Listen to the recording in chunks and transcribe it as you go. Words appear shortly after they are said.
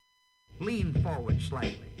Lean forward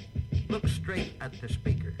slightly. Look straight at the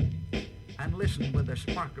speaker and listen with a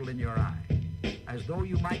sparkle in your eye, as though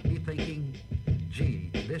you might be thinking, gee,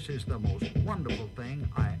 this is the most wonderful thing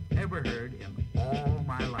I ever heard in all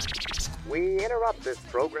my life. We interrupt this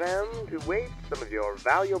program to waste some of your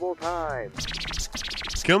valuable time.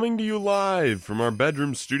 Coming to you live from our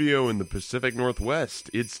bedroom studio in the Pacific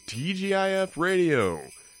Northwest, it's TGIF Radio.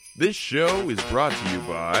 This show is brought to you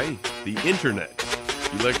by the Internet,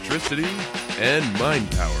 electricity, and mind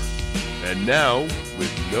power. And now,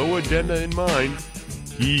 with no agenda in mind,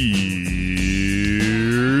 here's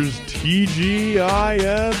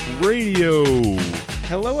TGIF Radio.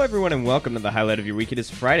 Hello, everyone, and welcome to the highlight of your week. It is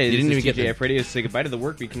Friday. You didn't even get TGIF Radio. Say goodbye to the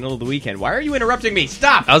work week and all of the weekend. Why are you interrupting me?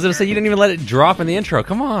 Stop! I was going to say, you didn't even let it drop in the intro.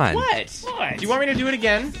 Come on. What? Do you want me to do it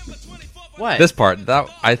again? What? This part.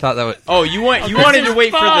 I thought that was... Oh, you wanted to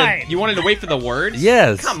wait for the words?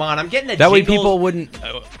 Yes. Come on, I'm getting the That way jingle. people wouldn't,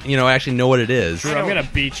 actually know what it is. Drew, I'm going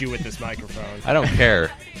to beat you with this microphone. I don't care.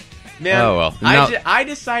 Man, Oh, well. No. I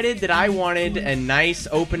decided that I wanted a nice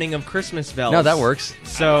opening of Christmas bells. No, that works.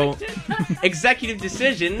 So, executive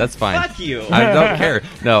decision. That's fine. Fuck you. I don't care.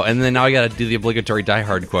 No, and then now I got to do the obligatory Die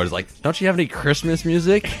Hard quote. It's like, don't you have any Christmas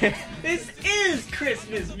music? This is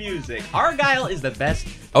Christmas music. Argyle is the best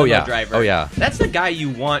Oh, limo yeah. driver. Oh, yeah. That's the guy you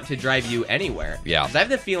want to drive you anywhere. Yeah. 'Cause I have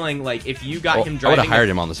the feeling, like, if you got him I would driving... have hired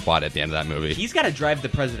him on the spot at the end of that movie. He's got to drive the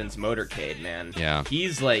president's motorcade, man. Yeah.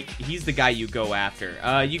 He's the guy you go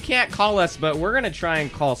after. You can't call us, but we're going to try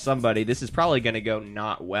and call somebody. This is probably going to go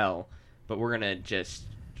not well, but we're going to just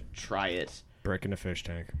try it. Brick in a fish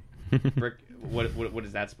tank. Brick, what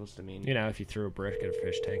is that supposed to mean? You know, if you threw a brick in a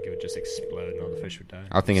fish tank, it would just explode and all the fish would die.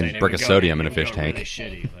 I was thinking Saying it brick would of go- sodium in it a would fish go tank. Really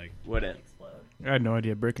shitty, like, Would it? I had no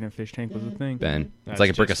idea brick in a fish tank was a thing. Ben, it's That's like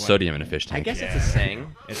a brick of just sodium in a fish I tank. guess Yeah. it's a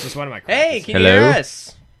saying. it's just one of my Hey, classes. can you hear Hello?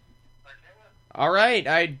 us? All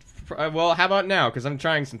right, well, how about now? Because I'm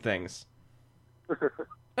trying some things. Okay,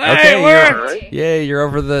 it worked! Yay, you're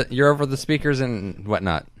over the speakers and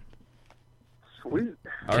whatnot. Sweet.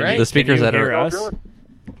 All right. The speakers Can you that hear are... us?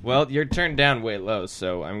 Well, you're turned down way low,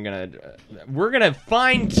 so we're gonna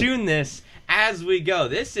fine tune this as we go.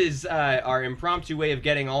 This is our impromptu way of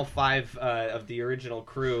getting all five of the original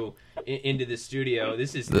crew into the studio.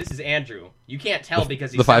 This is Andrew. You can't tell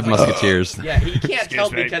because he The Five sounds like- Musketeers. Yeah, he can't Excuse tell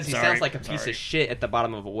me. because he Sorry. sounds like a piece of shit at the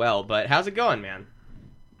bottom of a well. But how's it going, man?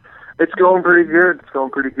 It's going pretty good.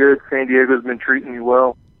 San Diego's been treating me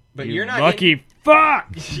well. But You you're not lucky fuck!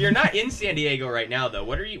 You're not in San Diego right now, though.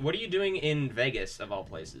 What are you doing in Vegas of all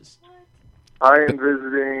places? I am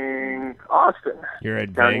visiting Austin. You're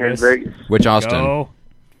at Down here in Vegas. Vegas. Which Austin? Go.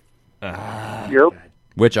 Yep.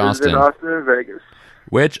 Which Visiting Austin? Austin and Vegas.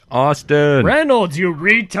 Which Austin? Reynolds, you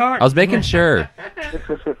retard! I was making sure.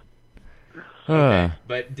 I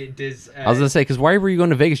But does was gonna say, because why were you going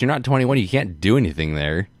to Vegas? You're not 21. You can't do anything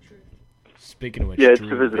there. Speaking of which, Yeah, it's Drew,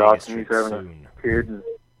 to visit Vegas Austin. He's trip having soon. a kid and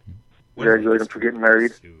congratulate him for getting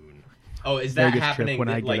married. Soon. Oh, is that Vegas trip happening when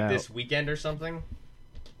I get like out. this weekend or something?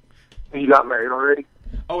 You got married already?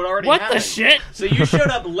 Oh, it already What the happened. shit? So you showed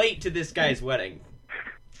up late to this guy's wedding.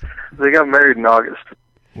 They got married in August.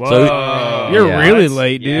 Whoa. So- You're Yeah. really That's-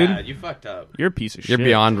 late, dude. Yeah, you fucked up. You're a piece of You're shit.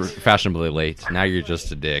 beyond fashionably late. Now you're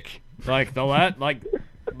just a dick. Like the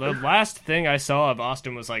last thing I saw of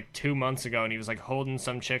Austin was like 2 months ago, and he was like holding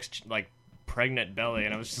some chick's like pregnant belly,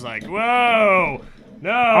 and I was just like, "Whoa,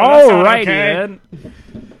 no, that's not right, okay."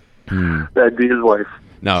 man. That'd be his wife.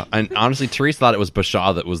 No, and honestly, Therese thought it was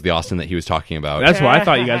Bashaw that was the Austin that he was talking about. That's what I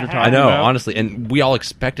thought you guys were talking I know, about. honestly, and we all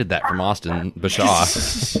expected that from Austin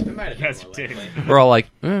Bashaw. It might have been Yes, more it did. likely. We're all like,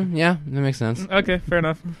 yeah, that makes sense. Okay, fair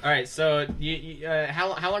enough. All right, so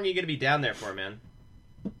how long are you gonna be down there for, man?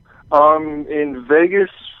 In Vegas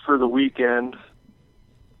for the weekend.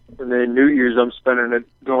 And then New Year's I'm spending it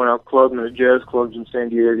going out clubbing at jazz clubs in San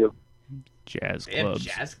Diego. Jazz They have clubs.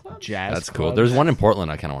 jazz clubs. Jazz That's cool. clubs. There's one in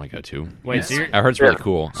Portland I kind of want to go to. Wait, so you're, I heard it's really Yeah.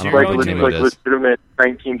 cool. I So don't you're know going what to the name Like of it is. legitimate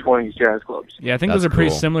 1920s jazz clubs. Yeah, I think That's those are pretty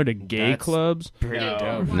cool. similar to gay That's- clubs. pretty No.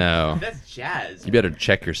 dope. No. That's jazz. You better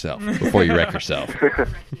check yourself before you wreck yourself.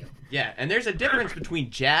 Yeah, and there's a difference between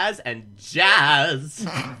jazz and jazz.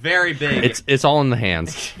 Very big. It's all in the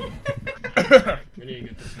hands. We need to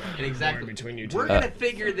get this And exactly. between you two. We're gonna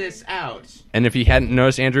figure this out. And if you hadn't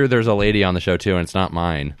noticed, Andrew, there's a lady on the show too, and it's not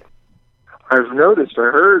mine. I've noticed, I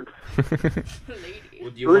heard.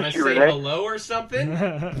 Would you Who is want to she, say Renee? hello or something?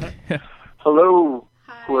 Hello,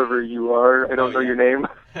 whoever you are. I don't know your name.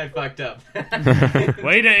 I fucked up.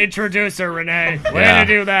 Way to introduce her, Renee. Way Yeah.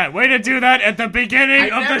 to do that. Way to do that at the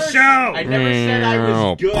beginning of the show. I never said I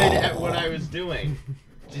was good Mm. at what I was doing.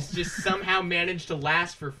 Just somehow managed to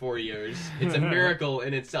last for 4 years. It's a miracle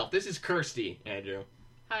in itself. This is Kirsty, Andrew.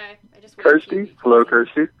 Hi. I just Kirsty? Hello,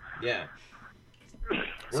 Kirsty. Yeah.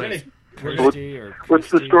 So We're it's gonna. Kirsty or What's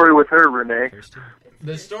the Christy? story with her, Renee? Kirsty?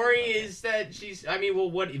 The story is that she's. I mean, well,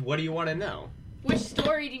 what do you want to know? Which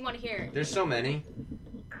story do you want to hear? There's so many.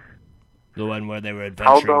 The one where they were How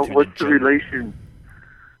adventuring about through what's the jungle. relation?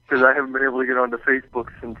 Because I haven't been able to get onto Facebook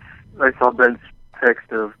since I saw Ben's text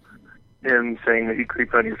of him saying that he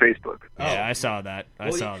creeped on your Facebook. Yeah, I saw that. I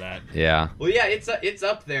Well, saw that. Yeah. Well, yeah, it's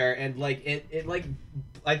up there, and like it like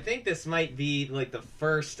I think this might be like the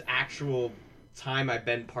first actual time I've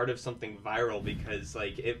been part of something viral because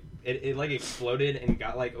like it like exploded and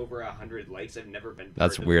got like over 100 likes. I've never been.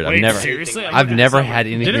 That's part of weird. Wait, I've never, seriously? I've never had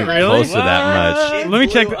anything Did it really? close to that much. It Let me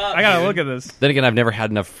check. blew up, I gotta dude. look at this. Then again, I've never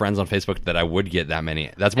had enough friends on Facebook that I would get that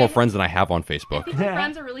many. That's more friends than I have on I Facebook. think my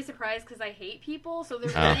friends are really surprised because I hate people, so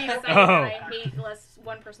they're Oh. really excited that I hate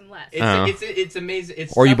one person less. It's amazing.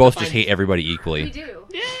 It's Or you tough to both just find- hate everybody We equally. do.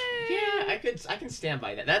 Yeah, I can stand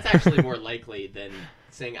by that. That's actually more likely than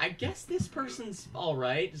saying I guess this person's all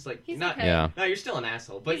right. Just like He's not. okay. Yeah. No, you're still an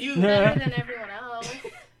asshole. But you. Better than everyone else.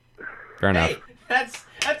 Fair enough. Hey,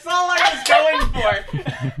 that's all I was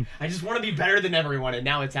going for. I just want to be better than everyone, and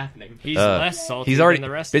now it's happening. He's less salty He's already than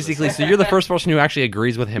the rest basically. of us. So you're the first person who actually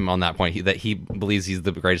agrees with him on that point. That he believes he's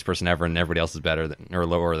the greatest person ever, and everybody else is better than, or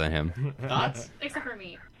lower than him. Thoughts? Except for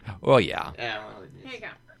me. Well, yeah. Yeah. Well, Here you go.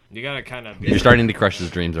 You gotta kind of. You're starting to crush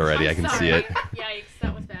his dreams already. I I'm can sorry. see it. Yikes,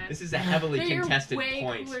 that was bad. this is a heavily But you're contested way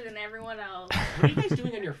point. cooler than everyone else. What are you guys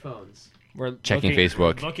doing on your phones? We're Checking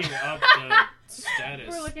Facebook. Looking up the status.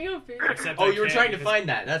 We're looking on Facebook. Except Oh, I you were can't trying to because- find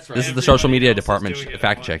that. That's right. This is the social media else is department doing it at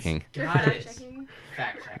fact once. checking. Got it. Checking.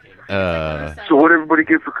 Fact checking. So what everybody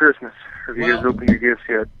get for Christmas? Have you guys Well- opened your gifts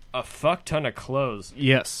yet? A fuck ton of clothes.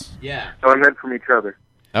 Yes. Yeah. No, I meant from each other.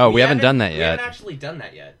 Oh, we haven't done that We haven't yet. actually done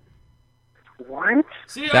that yet. What?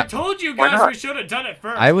 See, I That- told you Why guys not? we should have done it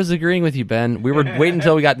first. I was agreeing with you, Ben. We were waiting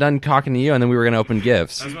until we got done talking to you, and then we were going to open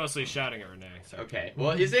gifts. I was mostly shouting at Renee. So. Okay.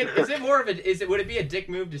 Well, is it more of a would it be a dick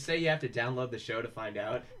move to say you have to download the show to find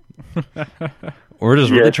out? We're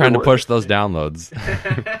just Yeah, really it trying to was. push those downloads.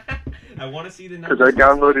 I want to see the numbers. Because I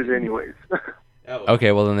downloaded anyways. Oh,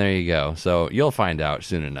 Okay, well then there you go. So you'll find out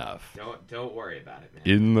soon enough. Don't worry about it,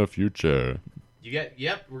 man. In the future. You get.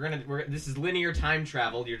 Yep. This is linear time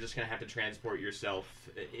travel. You're just gonna have to transport yourself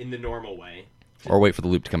in the normal way. Or wait for the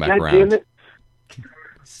loop to come back God damn around. it.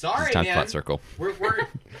 Sorry, It's time man. flat circle. We're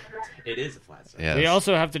It is a flat circle. Yes. We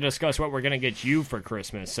also have to discuss what we're gonna get you for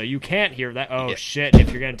Christmas, so you can't hear that. Oh Yeah. shit!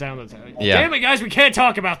 If you're gonna download, Yeah. damn it, guys, we can't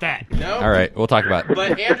talk about that. No. All right, we'll talk about it.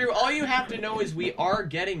 But Andrew, all you have to know is we are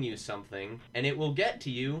getting you something, and it will get to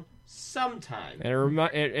you sometime. And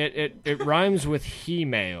it rhymes with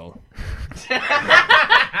he-mail.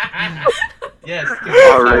 Yes.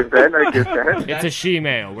 All right, Ben, I get that. It's a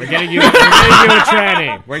she-mail. We're getting you a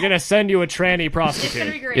tranny. We're gonna send you a tranny It's gonna be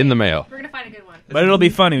prostitute. great. In the mail. We're gonna find a good one. But it'll be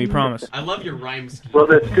funny, we promise. I love your rhyme scheme. Well,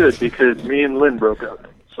 that's good because me and Lynn broke up.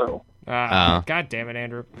 So God damn it,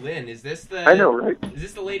 Andrew. Lynn, is this the? I know, right? Is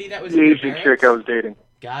this the lady that was The in your Asian barracks? chick I was dating.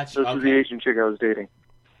 Gotcha. This was okay. the Asian chick I was dating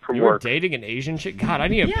from You were work. dating an Asian chick? God, I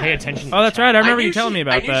need to pay attention. Oh, that's right. I remember knew you telling she- me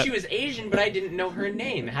about I knew that. she was Asian, but I didn't know her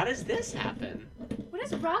name. How does this happen? What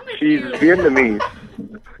is wrong with She's you? Vietnamese.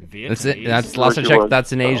 That's it. Vietnamese? That's last I She checked. was.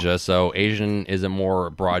 That's in Asia, so Asian is a more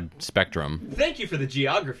broad spectrum. Thank you for the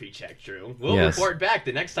geography check, Drew. We'll Yes. report back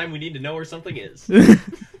the next time we need to know where something is.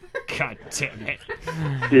 God damn it.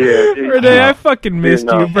 Yeah. Renee, I fucking missed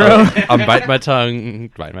you, bro. I'm biting my tongue.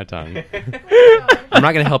 Biting my tongue. I'm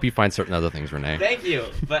not going to help you find certain other things, Renee. Thank you,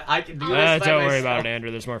 but I can do this by Don't worry myself. about it, Andrew.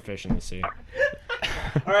 There's more fish in the sea.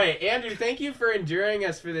 All right, Andrew, thank you for enduring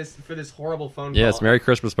us for this horrible phone Yes, call. Merry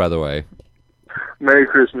Christmas, by the way. Merry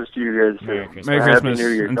Christmas to you guys. Merry too. Christmas. Merry Happy Christmas New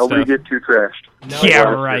Year. and Nobody stuff. get too trashed. No, Yeah,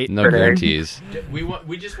 Well, right. No Renee. guarantees.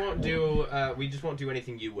 we just won't do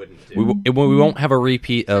anything you wouldn't do. We won't have a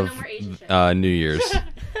repeat So of no more Asian shit. New Year's.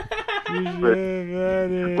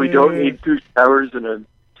 But we don't need 2 showers and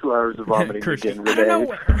 2 hours of vomiting Christian. again,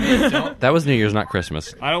 Renee. That was New Year's, not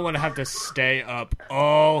Christmas. I don't want to have to stay up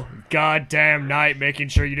all goddamn night making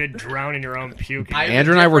sure you didn't drown in your own puke. I'm a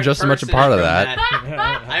Andrew and I were different just as much a person part of from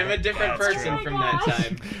that. I'm a different That's person true. from that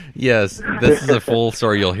time. Yes, this is a full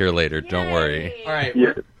story you'll hear later. Don't worry. Yay. All right.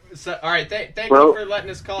 Yeah. All right. Thank Well- you for letting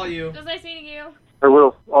us call you. It was nice meeting you. I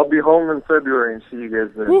will. I'll be home in February and see you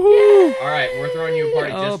guys then. All right. We're throwing you a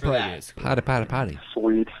party Oh, just for that. Potty, potty, potty.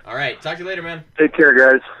 Sweet. All right. Talk to you later, man. Take care,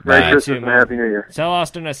 guys. Merry Bye. Christmas You and too, man. Happy New Year. Tell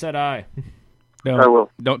Austin I said I. I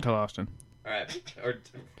will. Don't tell Austin. All right. Or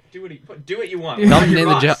do what you want. Tell We're him to your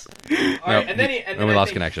name the boss. No, All right. And then and we I lost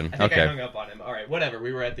think- connection. I think Okay. I hung up on him. All right. Whatever.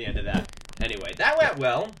 We were at the end of that. Anyway, that went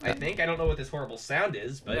well. I think. I don't know what this horrible sound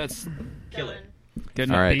is, but That's kill it.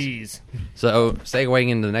 Getting All right. Bees. So, segueing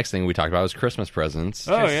into the next thing we talked about was Christmas presents.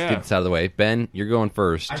 Oh, Just yeah. Get this out of the way. Ben, you're going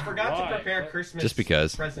first. I forgot Why? to prepare Christmas Just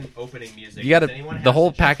because. present opening music. You got Does anyone the have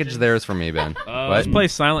whole package suggestions? there is for me, Ben. What? Let's play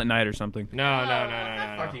Silent Night or something.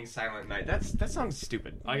 No. Fucking Silent Night. That sounds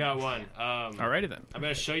stupid. I got one. Alrighty then. I'm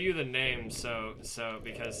gonna show you the name, so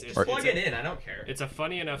because it's, Plug it's it a, in. I don't care. it's a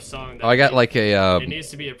funny enough song. That Oh, I got like it needs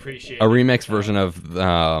to be appreciated. a remix version of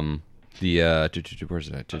where's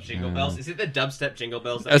that? Jingle Bells. Is it the dubstep Jingle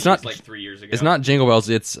Bells? That It's was not- like 3 years ago. It's not Jingle Bells.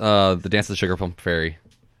 It's the Dance of the Sugar Plum Fairy.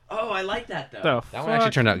 Oh, I like that though. The That one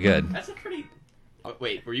actually turned out good. That's a pretty. Oh,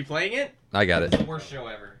 wait, were you playing it? I got It's it. the worst show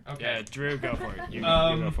ever. Okay. Yeah, Drew, go for it. You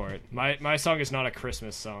go for it. My song is not a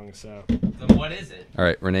Christmas song, so Then what is it? All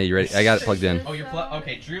right, Renee, you ready? I got it plugged in. Oh, you're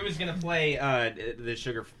okay. Drew is gonna play the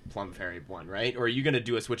Sugar Plum Fairy one, right? Or are you gonna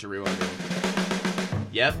do a switcheroo on Drew?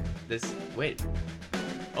 Yep. Wait.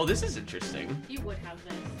 Oh, this is interesting. You would have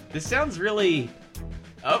this. This sounds really.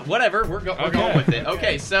 Oh, whatever. We're Okay. going with it.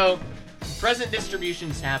 Okay, so present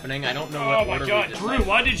distribution's happening. I don't know what Oh my order god, we Drew, decided.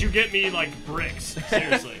 why did you get me like bricks?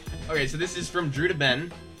 Seriously. Okay, so this is from Drew to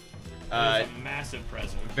Ben. That was a massive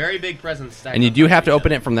present. Very big present stack. And you do have to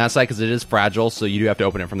open it from that side because it is fragile, so you do have to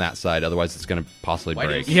open it from that side. Otherwise, it's going to possibly Why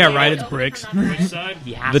break. didn't Yeah, you right, open it's it bricks. from that Which side? side?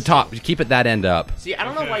 He has The to. top. Keep it that end up. See, I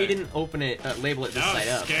don't know why Okay. you didn't open it, label it this I side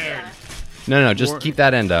was up. scared. No, just keep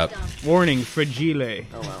that end up. Warning, fragile.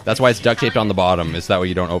 Oh well. That's why it's duct taped on the bottom. Is that way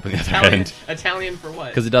you don't open the other Italian, end. Italian for what?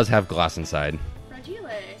 Because it does have glass inside. Fragile.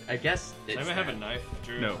 I guess Does it's anyone have a knife?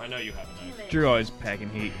 Drew, No. I know you have a knife. Drew always packing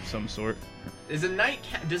heat of some sort. Does a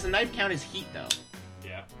knife count as heat though?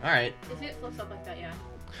 Yeah. All right. If it flips up like that,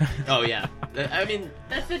 yeah. Oh yeah. I mean,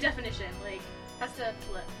 That's the definition. Like, has to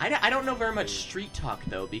flip. I don't know very much street talk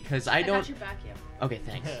though because I got don't. your back, yeah. Okay,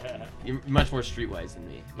 thanks. You're much more streetwise than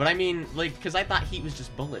me. But I mean, like, because I thought heat was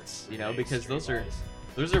just bullets, you know, Hey, because those are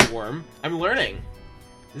streetwise. warm. I'm learning.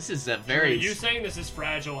 This is a very. You saying this is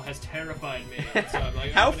fragile has terrified me. So I'm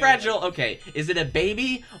like, How opening it. fragile? Okay, is it a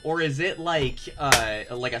baby or is it like a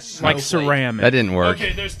snowflake? Like ceramic. That didn't work.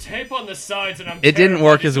 Okay, there's tape on the sides, and I'm. It didn't terrified.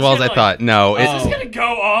 work Is as this well as gonna, I like- thought. No, Oh. Is this gonna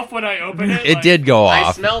go off when I open it? it Like, did go I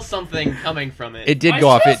off. smell something coming from it. It did I go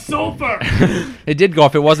off. smell It sulfur. it did go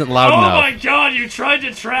off. It wasn't loud Oh enough. my god, you tried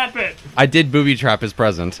to trap it. I did booby trap his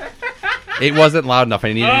present. It wasn't loud enough.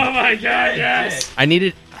 Oh my god, yes.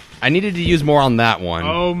 I needed to use more on that one.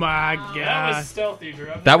 Oh my That god. was stealthy,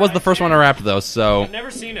 Drew. That was the first one I wrapped though. So I've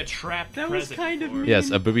never seen a trapped present before.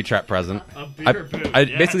 yes, a booby trap present. A beer boot.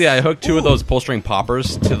 yes. Basically I hooked two of those pull string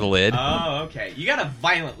poppers to the lid. Oh, okay. You gotta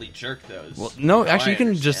violently jerk those. Well, no, Oh, actually I you can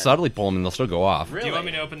understand. just subtly pull them and they'll still go off. Really? Do you want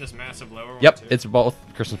me to open this massive lower one Yep, too? it's both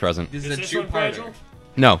Christmas present. This Is is a this one two-parter. fragile?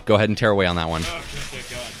 No, go ahead and tear away on that one. Oh, good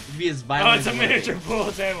god. Be as Oh, violent it's a as miniature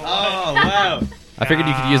pool table. Oh wow! I figured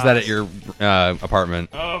you could use that at your apartment.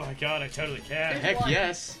 Oh my god, I totally can. Heck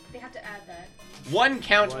yes. They have to add that. One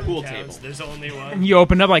count One pool counts. table. There's only one. You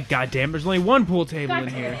opened up like, goddamn, there's only one pool table God in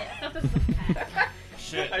damn here. it. I thought this was a pack.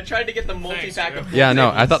 Shit. I tried to get the multi-pack Drew. of pool Yeah, no,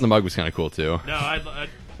 tables. I thought the mug was kind of cool too. No,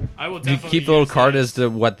 I will You definitely keep the little use card that. as to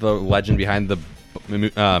what the legend behind the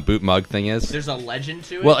boot mug thing is. There's a legend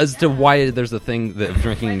to it. Well, as to why there's a thing that of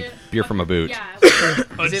drinking beer from a boot. Yeah.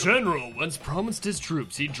 A general once promised his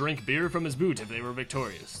troops he'd drink beer from his boot if they were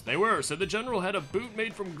victorious. They were, so the general had a boot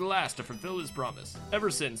made from glass to fulfill his promise. Ever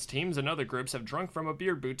since, teams and other groups have drunk from a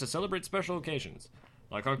beer boot to celebrate special occasions,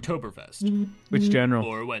 like Oktoberfest Which general?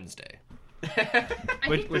 or Wednesday.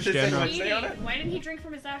 Which Does it say general? Wednesday on it? Why didn't he drink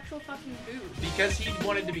from his actual fucking boot? Because he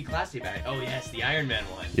wanted to be classy about it. Oh yes, the Iron Man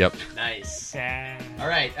one. Yep. Nice. All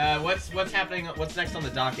right. What's happening? What's next on the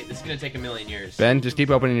docket? This is gonna take a million years. Ben, just keep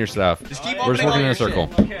opening your stuff. Just keep We're just opening working all in a your circle.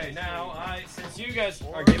 shit. Okay, now since you guys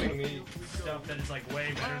are giving me stuff that is like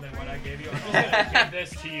way better than what I gave you, I'm just gonna give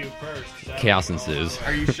this to you first. So Chaos ensues.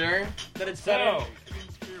 Are you sure that it's better? So,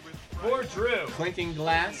 for Drew, Clinking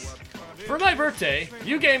glass. for my birthday,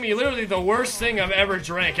 you gave me literally the worst thing I've ever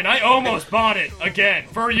drank, and I almost bought it again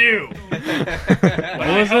for you. But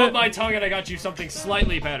I held my tongue and I got you something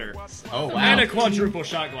slightly better. Oh wow. And a quadruple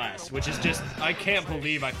shot glass, which is just, I can't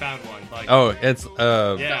believe I found one. Like, Oh, it's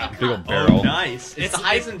Yeah. big old barrel. Oh, nice. It's the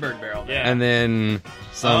It's- Heisenberg barrel. yeah. And then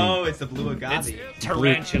some. Oh, it's the blue It's agave.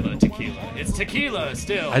 tarantula tequila. It's tequila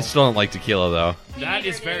still. I still don't like tequila though. That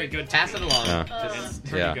is very good. Pass it tequila. along. Yeah. It's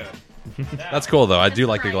pretty Yeah. good. That's cool though. I do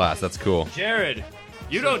like the glass. That's cool. Jared,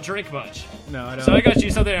 you don't drink much. No, I don't. So I got you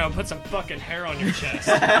something that'll put some fucking hair on your chest.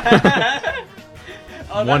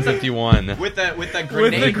 Oh, that's 151. with the the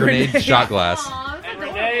grenade. Grenade shot glass. Aw, that's And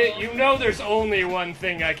adorable. Renee, you know there's only one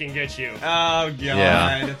thing I can get you. Oh god.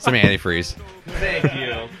 Yeah. Some antifreeze. Thank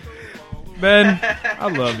you. Ben, I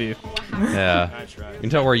love you. Yeah. I tried. You can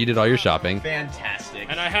tell where you did all your shopping. Fantastic.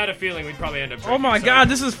 stick. And I had a feeling we'd probably end up. Oh my drinking god, some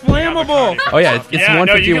this is Bacardi flammable. first. Oh yeah, it's Yeah,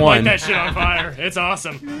 no, you can light 151. that shit on fire. It's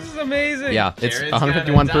awesome. This is amazing. Yeah, it's Jared's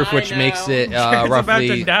 151 gonna proof, die which makes now. it Jared's about to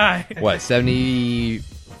roughly die. what 75%.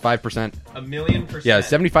 1,000,000%. Yeah,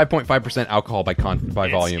 75.5% alcohol by It's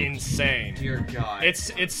volume. insane. Dear God.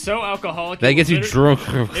 It's so alcoholic. That it gets will you literally-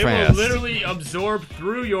 drunk It fast. will literally absorb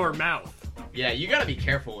through your mouth. Yeah, you gotta be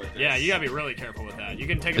careful with this. Yeah, you gotta be really careful with that. You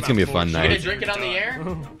can take. It's about gonna be a 4 fun shots night. You gonna and drink it you're on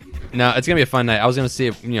the done. air? No, it's gonna be a fun night. I was gonna see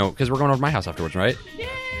if because we're going over to my house afterwards, right?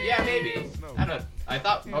 Yeah, maybe. I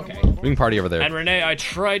thought. Okay. We can party over there. And Renee, I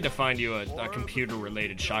tried to find you a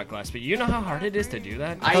computer-related shot glass, but you know how hard it is to do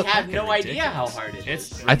that? I It's have fucking no idea how ridiculous. hard it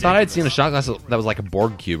is. It's I thought I'd seen a ridiculous. shot glass that was like a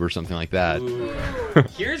Borg cube or something like that. Ooh.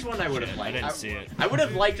 Here's one I would have Shit, I liked. didn't see it. I would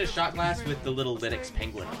have liked a shot glass with the little Linux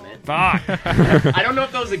penguin on it. Fuck. I don't know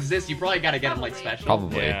if those exist. You probably gotta get them like special.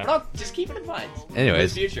 Probably. Yeah. But I'll just keep it in mind.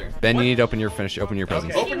 Anyways, For the future. Ben, What- you need to open your presents. Open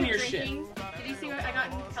Speaking your of shit. drinking, did you see what I got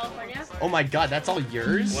in California? Oh my God, that's all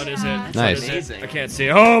yours. What is it? Nice. What is it? Amazing. I can't see.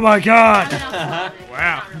 Oh my god. Wow.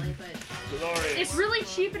 Wow. Not really, but Glorious. it's really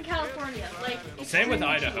cheap in California. Like it's Same with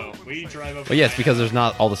extremely Idaho. cheap. We drive over. But yeah, it's because there's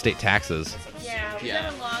not all the state taxes. Yeah, we Yeah.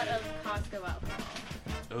 get a lot of Costco alcohol.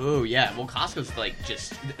 Oh yeah. Well, Costco's like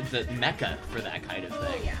just the mecca for that kind of Oh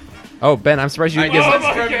thing. yeah. Oh, Ben, I'm surprised you Alright, didn't this get.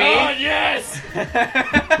 one's Oh my from god, me.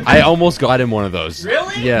 yes! I almost got him one of those.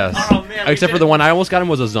 Really? Yes. Oh, man, we Except for should've- the one I almost got him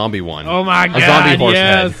was a zombie one. Oh my god. zombie horse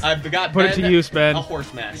yes. I've got Put it Ben to use, Ben. a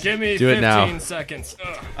horse mask. Give me Do it 15 now. seconds.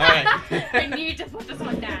 Ugh. All right. I need to put this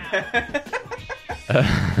one down.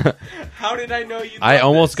 How did I know you? I loved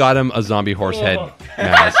almost this? got him a zombie horse head Oh.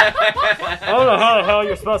 mask. I don't know how the hell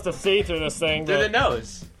you're supposed to see through this thing, through the but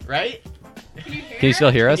nose, right? Can you hear? Can you still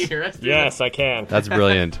hear Can us? you hear us? through yes, I can. That's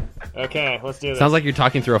brilliant. Okay, let's do this. Sounds like you're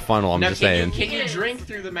talking through a funnel. I'm Now, just can saying. You, can you drink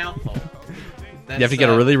through the mouth hole? You have to get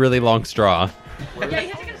a really, really long straw, Yeah, you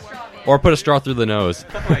have to get a straw, man. or put a straw through the nose.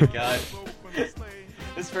 Oh my god. This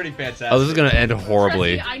is pretty fantastic. Oh, this is gonna end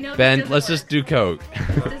horribly. Trust me, I know this Ben, doesn't let's work. just do coke.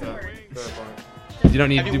 This doesn't work. You don't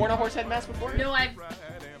need Have to. you worn a horse head mask before? No, I've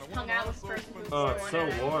hung out with person who's Oh, it's so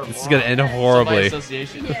warm. This is gonna end By horribly.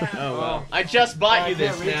 association. Yeah. Oh well. I just bought you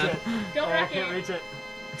this, man. Don't I wreck can't it. reach it.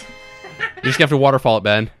 You're just gonna have to waterfall it,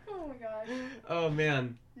 Ben. Oh my god. Oh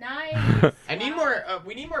man. Nice. I need more.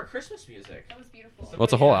 We need more Christmas music. That was beautiful. Well,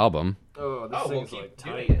 it's a whole album. Oh, this Oh, we'll thing's keep like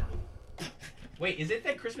doing tight. it. Wait, is it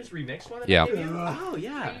that Christmas remix one? That Yeah. I gave you? Oh Are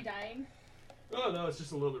yeah. you dying? Oh no, it's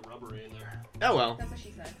just a little bit rubbery in there. Oh well. That's what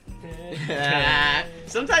she said.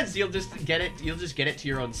 Sometimes you'll just get it. You'll just get it to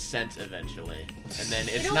your own scent eventually, and then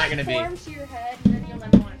it's It'll not like gonna be. form to your head, and then you'll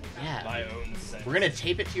never want to take it off. Yeah. My own scent. We're gonna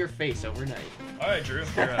tape it to your face overnight. All right, Drew.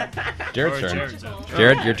 You're up. Jared's Or turn. Jared's up.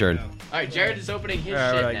 Jared, your turn. All right, Jared is opening his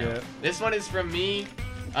Alright, shit what I now. get? This one is from me.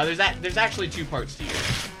 There's actually two parts to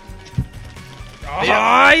yours. Oh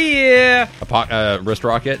yeah. A wrist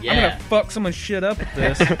rocket. Yeah. I'm gonna fuck someone's shit up with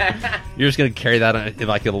this. You're just gonna carry that in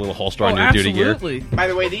like a little holster on Oh, your duty gear. absolutely. By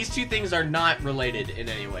the way, these two things are not related in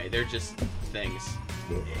any way. They're just things.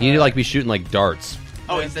 You need to like be shooting like darts.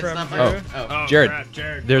 Oh, that's not my. Oh. Oh, Jared, crap,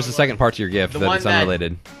 Jared. There's the second part to your gift The that's one that-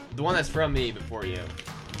 unrelated. The one that's from me before you.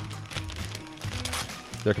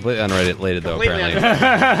 They're completely unrelated though, Completely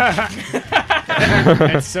apparently.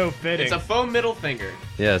 It's so fitting. It's a foam middle finger.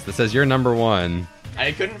 Yes, that says you're number one.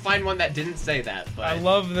 I couldn't find one that didn't say that, but I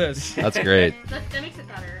love this. That's great. That makes it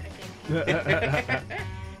better, I think.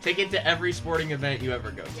 take it to every sporting event you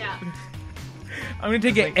ever go to. Yeah. I'm gonna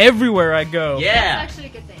take it everywhere I go. That's Yeah, actually a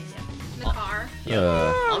good thing. Yeah. In the car.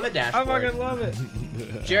 on the I dashboard. fucking love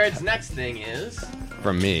it. Jared's next thing is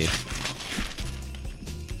From me.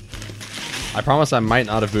 I promise I might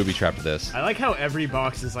not have booby trapped this. I like how every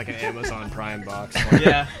box is like an Amazon Prime box.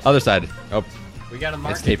 yeah. Other side. Oh, We got a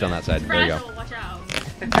mark. it's taped on that side. There you go. Fragile, watch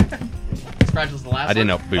out. Fragile's the last. I didn't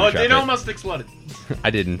know one. booby Oh, it trapped did it. almost exploded. I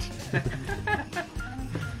didn't.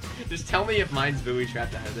 Just tell me if mine's booby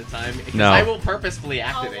trapped ahead of the time. Because No. I will purposefully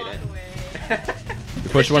I'll activate walk it. away. You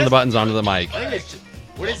push one of the buttons onto the mic. I think it's just,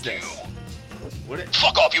 what is this? What it,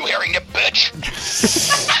 Fuck off, you hairy nip bitch!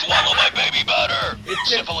 Swallow my baby butter!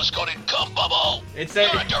 It's a- Syphilis-coated cum bubble! it's You're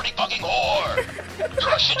a a. dirty fucking whore! You're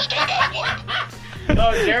a shit-stained asswipe!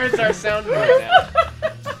 Oh, Jared's our soundboard now.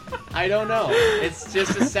 I don't know. It's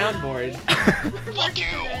just a soundboard. Fuck you!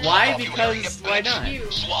 Why? Fuck off, you hairy nip Because why bitch. not?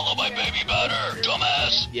 You. Swallow my baby butter,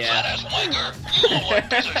 dumbass! Yeah. Fat-ass wanker! You little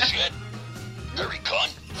piece of shit! Hairy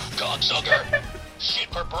cunt! Cocksucker! Shit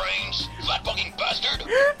for brains! Fat fucking bastard!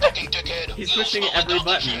 Fucking dickhead! He's You pushing smell every like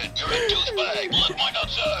button. shit. You're a douchebag! Lick my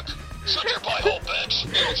nutsack! Shut your pie hole, bitch!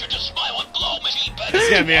 You should just smile and blow, machine bitch! It's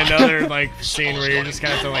gonna be another like scene where you're just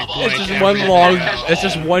gonna have to like blank. It's just every- one long. It's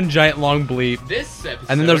just one giant long bleep. This episode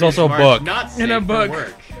And then there's also a is book. Not safe And a for book.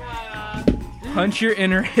 work. Punch Your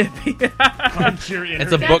Inner Hippie. Punch your inner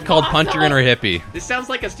It's a book called Punch Your Inner Hippie. This sounds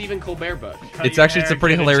like a Stephen Colbert book. It's actually a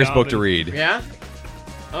pretty hilarious book to read. Yeah?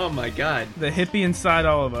 Oh my god. The hippie inside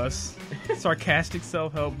all of us. Sarcastic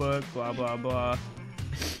self-help book, blah, blah, blah.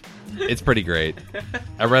 It's pretty great.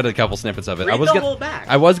 I read a couple snippets of it. Read I was the gonna, whole back.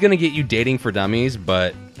 I was gonna get you Dating for Dummies,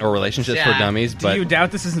 or Relationships for Yeah. Dummies, Do but you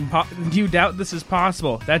doubt this isn't do you doubt this is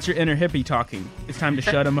possible? That's your inner hippie talking. It's time to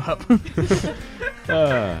shut him up.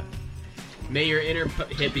 May your inner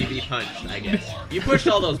hippie be punched, I guess. You pushed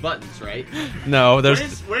all those buttons, right? no, What there's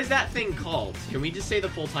is that thing called? Can we just say the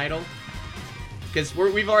full title? Because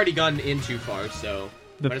we've already gone in too far, so...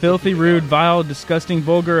 The might as well filthy, keep it rude, going. vile, disgusting,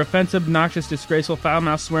 vulgar, offensive, obnoxious, disgraceful,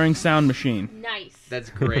 foul-mouthed, swearing sound machine. Nice. That's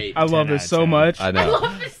great. I love 10 this out so of 10. much. I I know.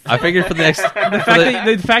 love this. I figured for the next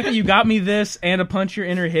The fact that you got me this and a punch your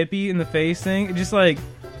inner hippie in the face thing, it just like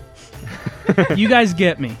you guys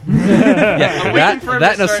get me. yeah, waiting for him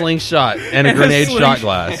that to and a start- slingshot and a grenade shot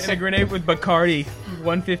glass. And a grenade with Bacardi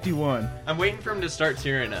 151. I'm waiting for him to start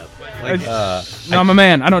tearing up. Like, Uh, No, I'm a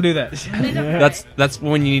man. I don't do that. that's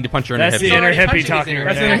when you need to punch your inner That's the hippie. inner already hippie punching talking his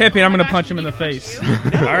right That's there. inner hippie, and I'm gonna punch him in the face.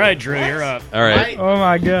 All right, Drew, you're up. All right, Oh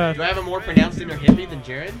my god. do I have a more pronounced inner hippie than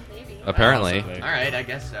Jared? apparently. Possibly. Alright, I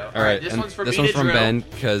guess so. All right, this and one's for this me one's to from Drew. Ben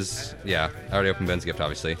because I already opened Ben's gift,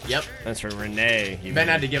 obviously. Yep. That's for Renee. Ben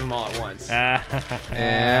had to give them all at once.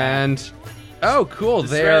 And oh, cool, The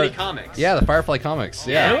they're Israeli comics. yeah, the Firefly comics.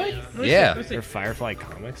 Yeah, yeah. They're Firefly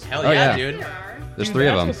Comics. Hell Oh, yeah, yeah. dude. There's three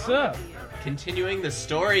of them. What's up? Continuing the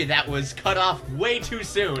story that was cut off way too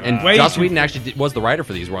soon. And Wait. Joss Whedon actually was the writer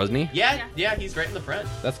for these, wasn't he? yeah, he's right in the front.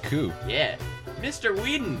 That's cool. Yeah. Mr.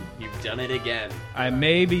 Whedon, you've done it again. I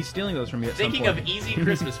may be stealing those from you at Thinking some of point. easy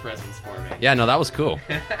Christmas presents for me. Yeah, no, that was cool.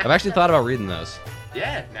 I've actually thought about reading those.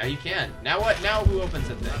 Yeah, now you can. Now what? Now who opens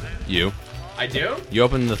it then? You. I do? You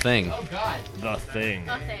open the thing. Oh god. The Thing.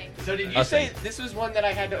 Nothing. So did you say this was one that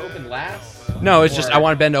I had to open last? No, it's just Or- I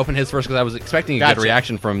wanted Ben to open his first because I was expecting a good Gotcha.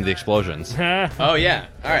 reaction from the explosions. Oh yeah.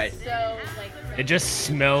 All right. So, like, It just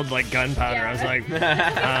smelled like gunpowder. I was like, it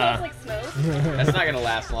smells like smoke. That's not gonna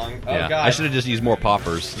last long. Oh yeah, god. I should have just used more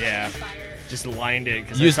poppers. yeah, just lined it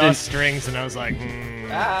because I Used saw it- strings and I was like,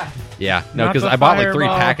 Ah. Yeah, no, Not because the I bought like 3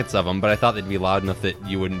 fireball. packets of them, but I thought they'd be loud enough that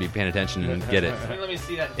you wouldn't be paying attention and get it. Let me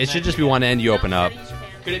see that. It should just be one end you open up.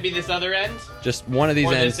 Could it be this other end? Just one of these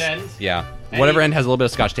Or ends. this end? Yeah, Any- whatever end has a little bit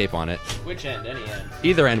of Scotch tape on it. Which end? Any end?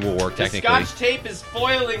 Either end will work The technically. Scotch tape is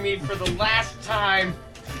foiling me for the last time.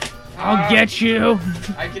 I'll get you.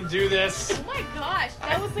 I can do this. Oh my gosh,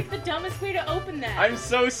 that was like the dumbest way to open that. I'm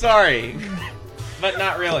so sorry. But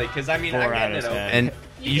not really, because I mean, 4 I'm out getting of it open. 10. And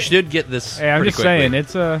you should get this. Hey, I'm pretty just quickly. saying,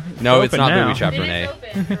 it's No, it's open not now. booby trapped, It Renee. is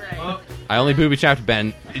open, you're right. I only booby trapped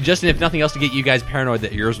Ben, just if nothing else to get you guys paranoid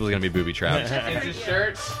that yours was gonna be booby trapped. It's a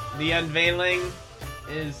shirt. The unveiling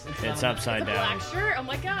is. It's on- upside The down. black shirt? Oh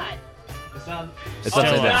my god. It's on. It's oh,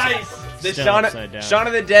 upside down. nice. The Still Shaun upside down. Shaun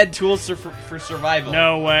of the Dead tools for survival.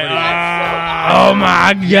 No way. Pretty Oh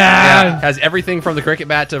my god. Yeah, has everything from the cricket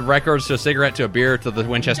bat to records to a cigarette to a beer to the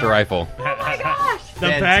Winchester rifle. Oh my gosh. The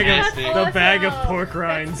bag Fantastic. of the bag of Awesome. pork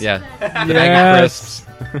rinds. Yeah, That's- the bag of crisps.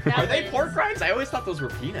 Are they pork rinds? I always thought those were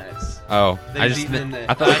peanuts. Oh, They've I just eaten in the-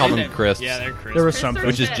 I thought they called them crisps, Yeah, they're crisp. There was Crisps something. are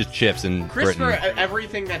which is chips. just chips in Crisps are Britain.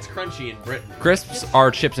 everything that's crunchy in Britain. Crisps are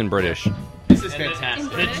chips in British. This is In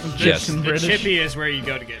fantastic. British? Yes. The British. chippy is where you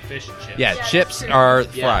go to get fish and chips. Yeah, Yeah, chips that's true. are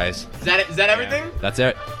Yeah. fries. Is that it? Is that everything? That's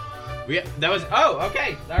it. That was. Oh,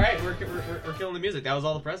 okay. All right, we're killing the music. That was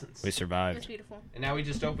all the presents. We That's survived. beautiful. And now we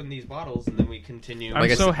just open these bottles and then we continue. I'm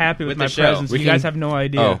Like I so said, happy with with my the show. presents. We You can- guys have no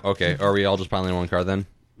idea. Oh, okay. Are we all just piling in one card then?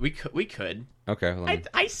 We could. Okay. Well,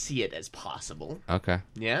 I see it as possible. okay.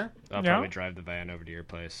 Yeah. I'll Yeah. probably drive the van over to your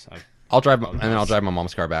place. I'll drive, and then I'll drive my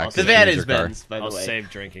mom's car back. The to van use is her car. Ben's, by the I'll way. save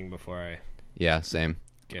drinking before I Yeah, same.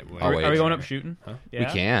 get way. I'll Are, wait. are we going up shooting? Huh? We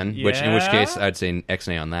Yeah? can. In which case I'd say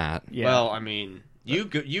X-nay on that. Yeah. Well, I mean, you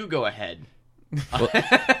go ahead. Well,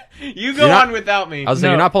 you go you're not- on without me. I was saying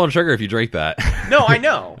No. you're not pulling the trigger if you drink that. No, I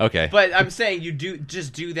know. Okay. But I'm saying you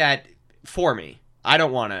just do that for me. I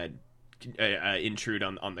don't want to intrude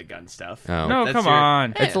on the gun stuff. Oh. no, That's come your-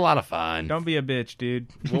 on. It's a lot of fun. Don't be a bitch, dude.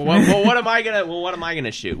 Well, what am I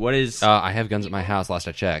gonna shoot? What is? I have guns at my house. Last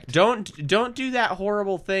I checked. Don't do that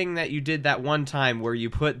horrible thing that you did that one time where you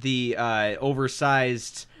put the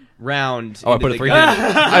oversized round. Oh, I into put a the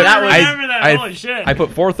 350. gun. I remember that. Holy shit. I put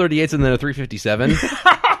 438s and then a 357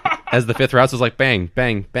 as the fifth round. So it was like bang,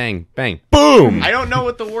 bang, bang, bang, boom. I don't know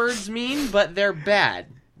what the words mean, but they're bad.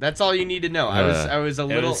 That's all you need to know. I was a It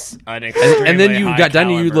little. was an And then you extremely got done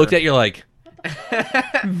and you high looked caliber. at you're like,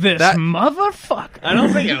 This That- motherfucker. I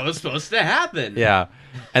don't think it was supposed to happen. yeah.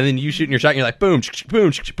 And then you shoot in your shot and you're like, boom,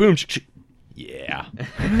 boom, boom. Yeah.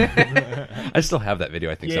 I still have that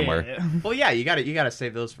video, I think, somewhere. Well, yeah, you gotta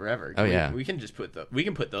save those forever. Oh, yeah. We can just put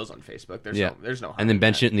those on Facebook. There's Yeah. there's no harm And then in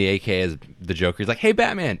bench that. it in the AK as the Joker. He's like, hey,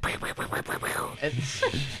 Batman. And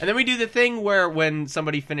then we do the thing where when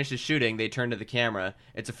somebody finishes shooting, they turn to the camera.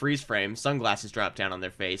 It's a freeze frame. Sunglasses drop down on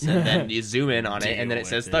their face, and then you zoom in on it, and then it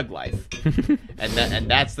says "Thug Life," and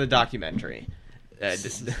that's the documentary.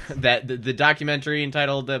 The documentary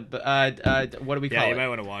entitled what do we call Yeah, it? you might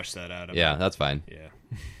want to wash that out. Yeah, that's fine. Yeah.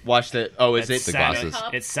 Watch the. Oh, is It's it? The glasses.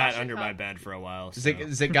 It sat under my bed for a while. Is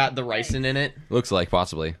it got the ricin in it? Looks like,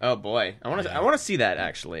 possibly. Oh boy, I want to see that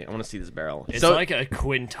actually. I want to see this barrel. It's so, like a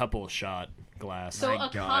quintuple shot glass. So a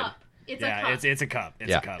cup. It's a cup. It's a cup. It's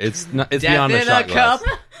Yeah, a cup. it's Death beyond a in shot glass.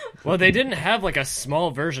 cup. Well, they didn't have like a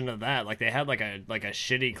small version of that. Like they had like a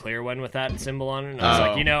shitty clear one with that symbol on it. And I was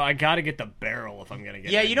Oh. like, I gotta get the barrel if I'm gonna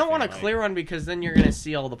get. Yeah, you don't want a anything, clear one because then you're gonna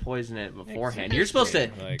see all the poison in it beforehand. You're supposed to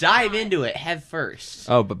Like- dive into it head first.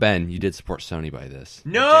 Oh, but Ben, you did support Sony by this.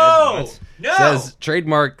 No, What? no. Says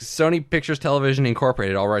trademark Sony Pictures Television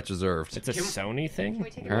Incorporated, all rights reserved. It's a Sony Can thing. we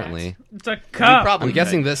take a Apparently. It's a You cup. probably I'm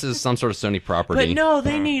guessing could. this is some sort of Sony property. But no,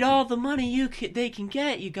 they need all the money they can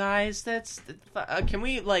get, you guys. Can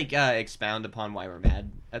we expound upon why we're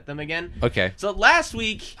mad at them again? Okay. So last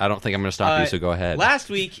week, I don't think I'm going to stop you, so go ahead. Last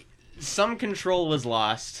week, some control was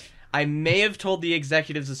lost. I may have told the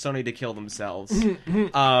executives of Sony to kill themselves,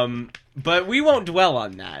 but we won't dwell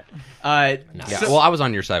on that. Yeah, well, I was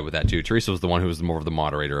on your side with that, too. Teresa was the one who was more of the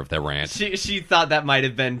moderator of that rant. She thought that might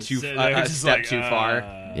have been So they were a just step like, too far.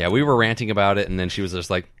 Yeah, we were ranting about it, and then she was just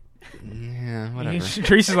like, yeah, whatever.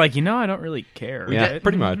 Teresa's like, I don't really care. Yeah,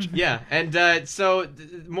 pretty much. Yeah, and so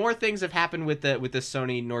more things have happened with the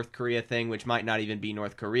Sony North Korea thing, which might not even be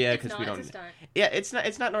North Korea because we don't. It's a stunt. Yeah,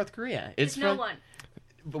 it's not North Korea. It's no one.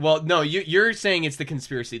 Well, no, you're saying it's the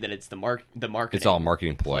conspiracy that it's the marketing. It's all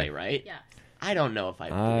marketing ploy. play, right? Yeah. I don't know if I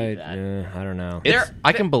believe that. I don't know.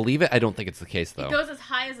 I can believe it. I don't think it's the case, though. It goes as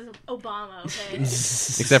high as Obama, okay?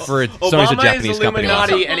 Except for Sony's a Obama Japanese is company.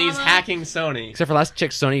 Illuminati, Also. and he's Obama. hacking Sony. Except for last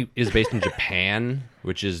check, Sony is based in Japan,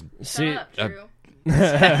 which is See, Shut up, Drew.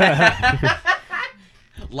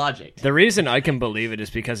 Logic. the reason I can believe it is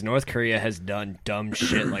because North Korea has done dumb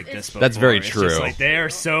shit like this before. That's very It's true. just like they are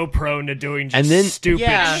so prone to doing just And then- stupid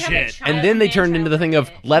Yeah. shit. and then they turned into the thing of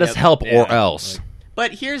let us help Yeah. or else.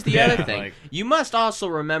 But here's the Yeah, other thing. like- You must also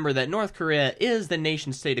remember that North Korea is the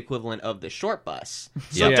nation-state equivalent of the short bus.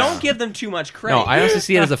 So Yeah. don't give them too much credit. No, I honestly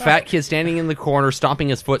see it as a fat kid standing in the corner, stomping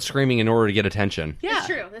his foot, screaming in order to get attention. yeah. It's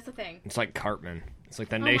true. That's the thing. It's like Cartman. It's like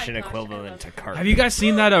the my nation gosh, I equivalent love to it. Cartman. Have you guys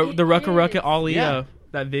seen that the Rucka Rucka is. Ollie Yeah.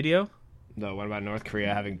 that video? No, what about North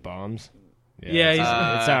Korea having bombs? Yeah,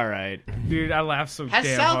 it's all right. Dude, I laughed so Has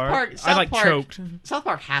damn South hard. Park? I South like Park, choked. South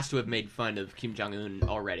Park has to have made fun of Kim Jong Un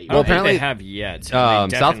already. Well, right? apparently apparently- they have yet. So they South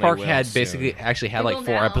definitely Park will had soon. basically actually had They like will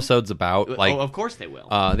 4 now. episodes about like of course they will.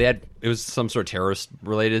 it was some sort of terrorist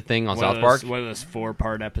related thing on One South of Park. those, one of those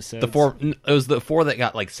 4-part episodes. It was the 4 that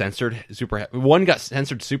got like censored one got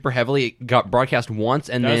censored super heavily. It got broadcast once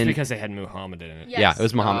and That was then because they had Muhammad in it. Yes. yeah, it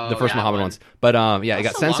was Muhammad, the Oh, first that Muhammad one. ones. But yeah, it got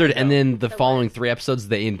That's so long censored, ago. and then the That following was. 3 episodes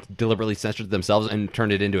they deliberately censored themselves and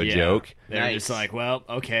turned it into a Yeah. joke. They were Nice. just like, well,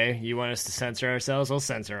 okay, you want us to censor ourselves? We'll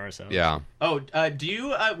censor ourselves. Yeah. Oh, do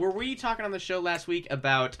you? Were we talking on the show last week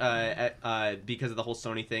about because of the whole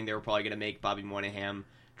Sony thing? They were probably going to make Bobby Moynihan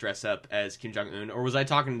dress up as Kim Jong Un, or was I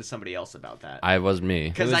talking to somebody else about that? I was me. Who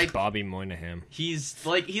Because is Bobby Moynihan? he's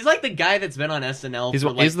like the guy that's been on SNL. He's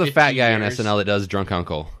for like he's the 50 fat guy on years. SNL that does Drunk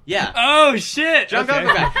Uncle. Yeah. Oh shit! Drunk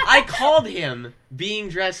Uncle guy. I called him being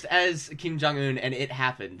dressed as Kim Jong Un, and it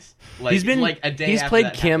happened. Like, He's been like a day. he's after played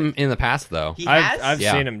that Kim happened. in the past though. He has. I've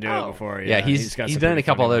Yeah. seen him do Oh. it before. yeah, he's got done some it a pretty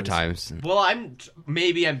couple funny other ones. times. Well, I'm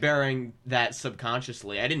bearing that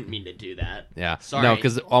subconsciously. I didn't mean to do that. Yeah. Sorry. No,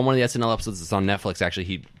 because on one of the SNL episodes that's on Netflix, actually,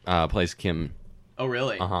 he plays Kim. Oh,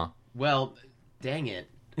 really? Uh-huh. Well, dang it.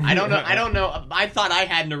 I don't know. I don't know. I thought I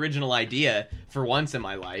had an original idea for once in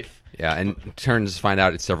my life. Yeah, and turns to find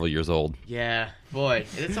out it's several years old. Yeah, boy,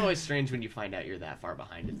 it's always strange when you find out you're that far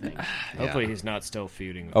behind a thing. Hopefully, he's not still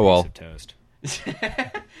feuding with Oh, well. Piece of Toast.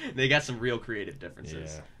 They got some real creative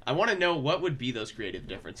differences. Yeah. I want to know what would be those creative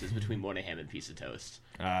differences between Moynihan and Piece of Toast.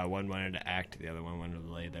 One wanted to act, the other one wanted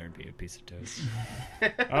to lay there and be a piece of toast.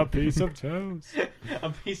 A piece of toast. A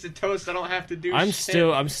piece of toast. I don't have to do. I'm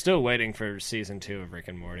shit. still waiting for season 2 of Rick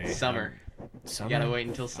and Morty. Summer. Summer. You gotta wait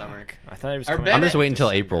until summer. I thought it was Or coming Ben- out I'm just waiting until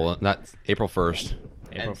December. April, not April 1st.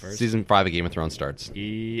 April and 1st. Season 5 of Game of Thrones starts.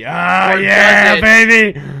 Yeah, Or yeah, does it?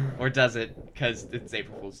 baby. Or does it? Because it's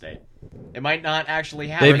April Fool's Day. It might not actually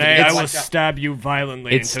happen. Renee, I will stab you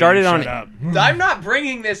violently. It started on. Shut up. I'm not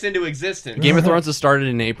bringing this into existence. Game of Thrones has started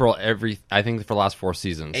in April I think for the last 4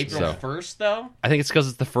 seasons. April 1st, though? I think it's because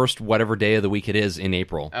it's the first whatever day of the week it is in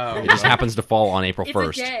April. Oh, it just happens to fall on April 1st.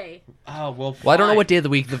 It's a day. Oh, well, I don't know what day of the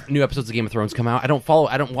week the new episodes of Game of Thrones come out. I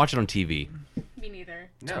don't watch it on TV. Me neither.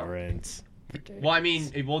 No. Torrents. Well, I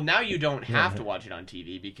mean, now you don't have to watch it on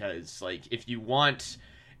TV because, like, if you want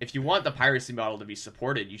the piracy model to be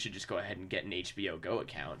supported, you should just go ahead and get an HBO Go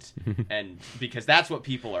account, and because that's what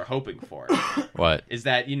people are hoping for. What is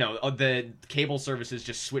that? The cable services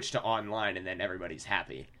just switch to online, and then everybody's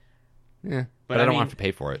happy. Yeah, but I don't have to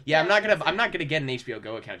pay for it. Yeah, I'm not gonna get an HBO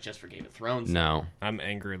Go account just for Game of Thrones. No, I'm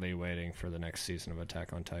angrily waiting for the next season of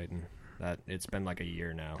Attack on Titan. It's been like a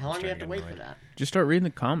year now. How long do you have to wait for that? Just start reading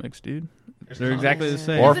the comics, dude. They're exactly the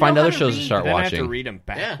same. Or find other shows to start then watching. I have to read them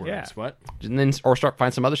backwards. Yeah. What? And then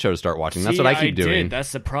find some other show to start watching. That's what I keep doing.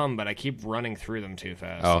 That's the problem, but I keep running through them too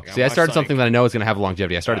fast. Oh, I started something that I know is going to have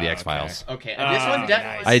longevity. I started the X-Files. Okay, and this one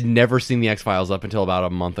definitely. I had never seen the X-Files up until about a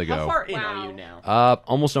month ago. How far in are you now?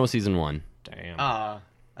 Almost done with season 1. Damn.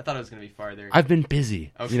 I thought it was going to be farther. I've been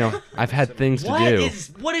busy. Okay. I've had things to do.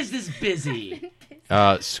 What is this busy?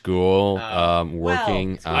 School,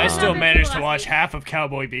 working. I still managed to watch half of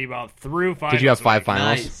Cowboy Bebop through finals. Did you have 5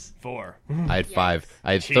 finals? Nice. 4. I had 5.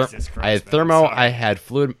 I had Jesus Christ, I had man, thermo. sorry. I had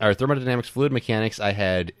thermodynamics, fluid mechanics. I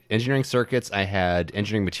had engineering circuits. I had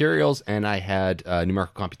engineering materials, and I had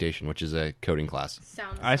numerical computation, which is a coding class.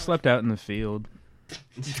 I slept out in the field.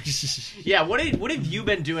 Yeah, what have you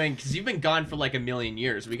been doing? Because you've been gone for like a million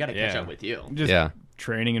years. We got to catch up with you. Just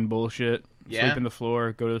training and bullshit. Yeah? Sleep in the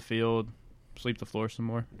floor. Go to the field. Sleep the floor some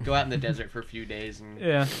more. Go out in the desert for a few days and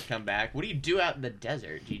come back. What do you do out in the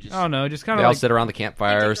desert? Do you just? I don't know. Just kind They of. all sit around the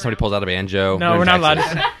campfire. Somebody pulls out a banjo. No, we're not allowed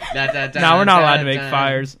to. No, we're not allowed to make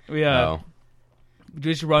fires. We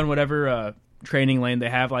just run whatever training lane they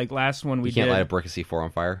have. Like last one we You can't did. light a brick of C4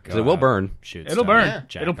 on fire because it will burn. It'll burn.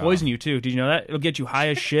 Yeah. It'll poison you too. Did you know that? It'll get you high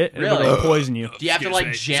as shit. And Really? It'll poison you. Do you have to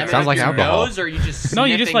like jam it Sounds like up your alcohol. nose, or are you just No,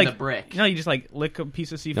 you just sniffing like the brick? No, you just like lick a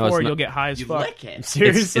piece of C4 No, it's and not- you'll get high as You fuck. lick it.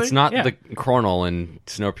 Seriously? It's not Yeah. the Chronal in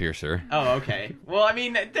Snowpiercer. Oh, okay. Well, I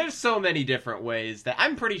mean, there's so many different ways that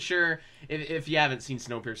I'm pretty sure if you haven't seen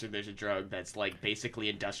Snowpiercer, there's a drug that's like basically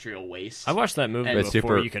industrial waste. I watched that movie And-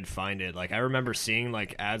 before you could find it. Like I remember seeing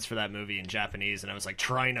like ads for that movie in Japanese, and I was like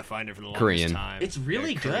trying to find it for the longest Korean. time. It's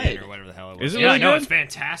really Korean good. or whatever the hell it was. Is it yeah, really no, good? it's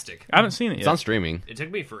fantastic. I haven't seen it It's yet. on streaming. It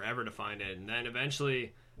took me forever to find it, and then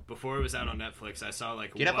eventually, before it was out on Netflix, I saw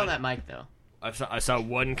like Get up on that mic, though. I saw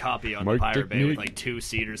one copy on Mike the Pirate Bay with Technique. like 2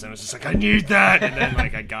 seaters, and I was just like, I need that, and then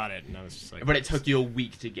like I got it, and I was just like, But it took you a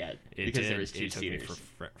week to get it because did. there was 2 It took me seaters.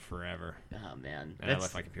 forever, Oh man, and I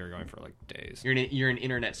left my computer going for like days. you're an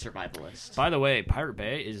internet survivalist. By the way, Pirate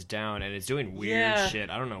Bay is down, and it's doing weird Yeah.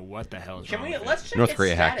 shit. I don't know what the hell is Can wrong we with let's it. check North its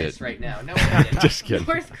Korea hacked status it. right now? No, we didn't. Just kidding.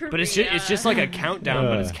 North Korea. But it's just like a countdown,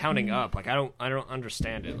 but it's counting up. Like I don't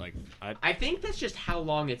understand it. Like I think that's just how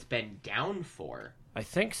long it's been down for. I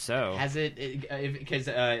think so. Has because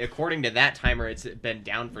according to that timer, it's been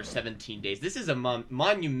down for 17 days. This is a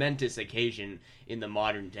monumentous occasion in the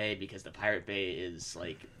modern day because the Pirate Bay is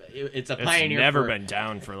like it's a pioneer. It's never for, been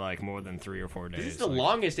down for like more than 3 or 4 days. This is the like,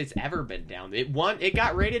 longest it's ever been down. It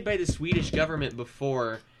got raided by the Swedish government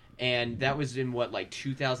before, and that was in like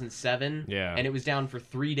 2007. Yeah. And it was down for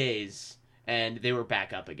 3 days, and they were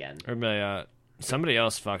back up again. Somebody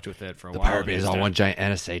else fucked with it for a The while. Pirate Bay and is it's all done. one giant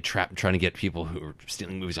NSA trap trying to get people who are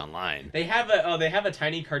stealing movies online. They have a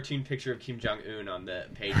tiny cartoon picture of Kim Jong Un on the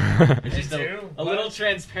page. It's just a little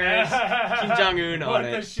transparent Kim Jong Un on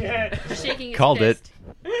it. shit? Shaking his Called it. fist.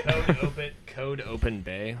 Code Open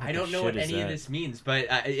Bay. I don't know what any of this means, but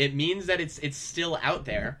it means that it's still out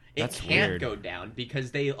there. It That's can't weird. go down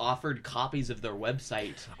because they offered copies of their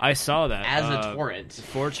website I saw that as a torrent.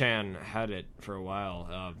 4chan had it for a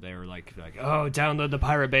while. They were like, oh, download the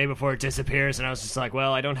Pirate Bay before it disappears, and I was just like,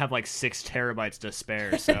 well, I don't have like 6 terabytes to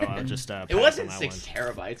spare, so I'll just. Pass It wasn't on that 6 one.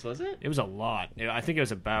 terabytes, was it? It was a lot. I think it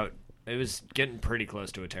was about. It was getting pretty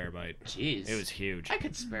close to a terabyte. Jeez, It was huge. I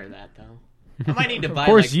could spare that though. I might need to buy. Of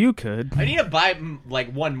course like, you could. I need to buy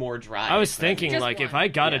like one more drive. I was but- thinking, Just like, if one. I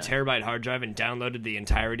got a Yeah. terabyte hard drive and downloaded the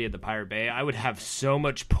entirety of the Pirate Bay, I would have so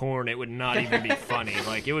much porn it would not even be funny.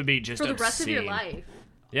 Like, it would be just For the obscene. rest of your life.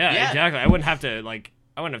 Yeah, Yeah. exactly. I wouldn't have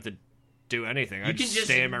to do anything. I'd can just just-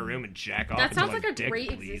 stay in my room and jack off. That until sounds my like a dick great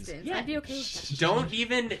bleeds. existence. Yeah. I'd be okay with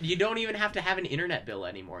that. You don't even have to have an internet bill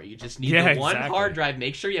anymore. You just need Yeah, the one exactly. hard drive.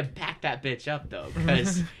 Make sure you back that bitch up though,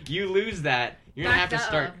 because you lose that, you're gonna have to Backed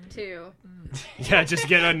start. up, too. Yeah, just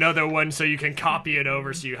get another one so you can copy it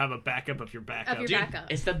over so you have a backup of your backup. Of your Dude,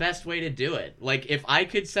 backup. it's the best way to do it. Like, if I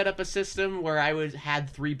could set up a system where I had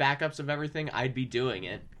 3 backups of everything, I'd be doing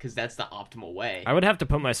it, because that's the optimal way. I would have to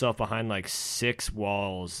put myself behind like 6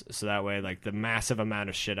 walls so that way like the massive amount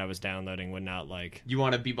of shit I was downloading would not like. You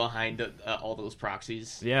want to be behind all those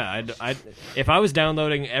proxies? Yeah, I'd if I was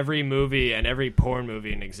downloading every movie and every porn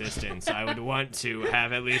movie in existence, I would want to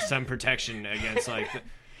have at least some protection against like.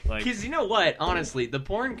 Because you know what? Honestly, the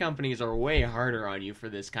porn companies are way harder on you for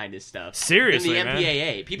this kind of stuff. Seriously, than the man.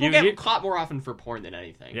 MPAA. People You- get caught more often for porn than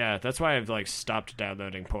anything. Yeah, that's why I've like stopped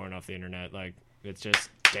downloading porn off the internet. Like, it's just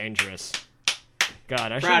dangerous.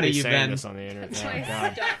 God, I Proud shouldn't of be you, saying Ben. this on the internet. That's Oh, why I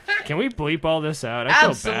God. stopped. Can we bleep all this out? I feel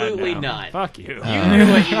Absolutely bad now. not. Fuck you. You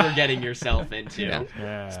knew what you were getting yourself into. Yeah.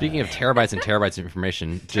 Yeah. Speaking of terabytes and terabytes of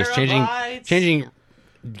information, just Terabytes. changing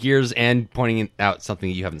gears and pointing out something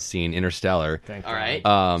you haven't seen, Interstellar. Thank All God.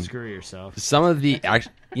 right. Screw yourself. Some of the, I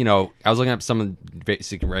was looking up some of the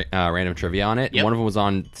basic random trivia on it. Yep. One of them was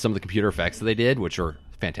on some of the computer effects that they did, which are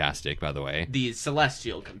fantastic, by the way. The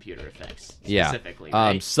celestial computer effects, Yeah. specifically,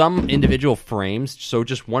 right? Some individual frames, so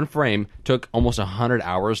just one frame took almost 100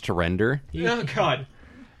 hours to render. Oh, God.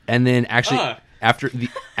 And then actually, Ugh.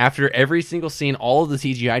 after every single scene, all of the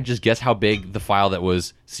CGI, just guess how big the file that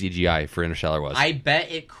was CGI for Interstellar was. I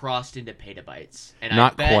bet it crossed into petabytes. And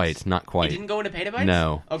Not I bet quite, not quite. It didn't go into petabytes?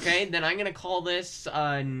 No. Okay, then I'm going to call this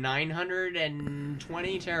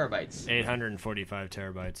 920 terabytes. 845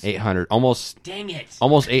 terabytes. 800, almost Dang it.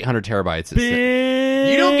 800 terabytes.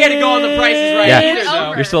 You don't get to go on the prices right Yeah. either, though.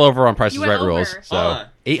 Over. You're still over on Price is You went Right rules. over. So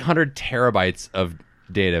 800 terabytes of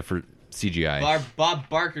data for CGI. Bob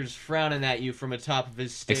Barker's frowning at you from atop of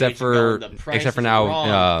his stage. Except for going, "The price is now,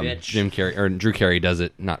 wrong, bitch." Jim Carrey or Drew Carey does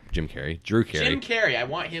it. Not Jim Carrey, Drew Carey. Jim Carrey, I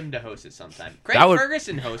want him to host it sometime. Craig That would-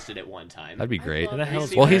 Ferguson hosted it one time. That'd be great. love Who the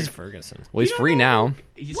hell's Well, Craig he's- Ferguson? Well, he's free now.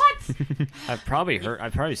 He's I've probably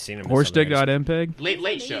seen him. in some Horstick.mpeg.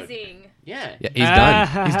 Late Show. Amazing. Yeah. Yeah, he's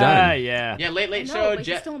done. He's done. Yeah. Yeah, Late No, Show. but he's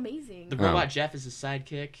Jeff, still amazing. the robot Jeff is his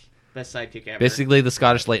sidekick. Best sidekick ever. Basically, the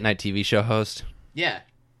Scottish late night TV show host. Yeah.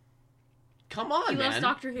 Come on, He man. loves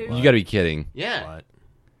Doctor Who. You got to be kidding. Yeah. What?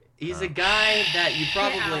 He's a guy that you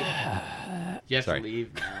probably. You have Sorry. to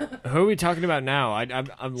leave now. Who are we talking about now?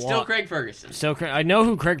 I'm Still Craig Ferguson. Still Craig. I know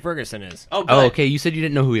who Craig Ferguson is. Oh, good. Oh, okay. You said you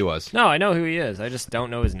didn't know who he was. No, I know who he is. I just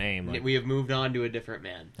don't know his name. Like, We have moved on to a different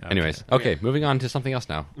man. Anyways, okay, moving on to something else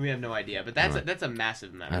now. We have no idea, but that's a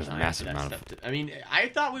massive amount That's of a time. massive for that amount of- stuff I mean, I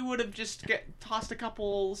thought we would have just tossed a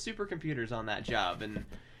couple supercomputers on that job, and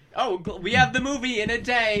we have the movie in a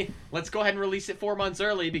day. Let's go ahead and release it 4 months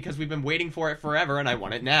early because we've been waiting for it forever, and I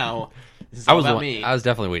want it now. This is all about me. I was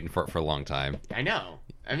definitely waiting for it for a long time. I know.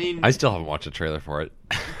 I mean, I still haven't watched a trailer for it.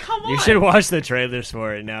 come on. you should watch the trailers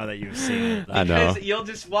for it now that you've seen it. I know. Because you'll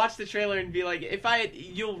just watch the trailer and be like,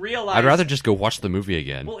 you'll realize. I'd rather just go watch the movie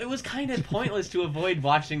again. Well, it was kind of pointless to avoid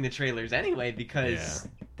watching the trailers anyway because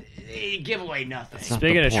they give away nothing. not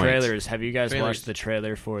Speaking the of point. trailers, have you guys Trailers. watched the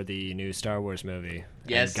trailer for the new Star Wars movie?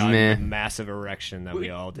 Yes. And gotten Meh. the massive erection that we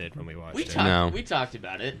all did when we watched We it. talked. No. We talked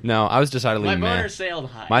about it. No, I was decidedly My meh. boner sailed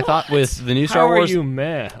high. My thought with the new Star How Wars, are you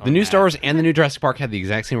meh? the new Star Wars and the new Jurassic Park had the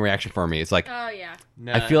exact same reaction for me. It's like Oh yeah.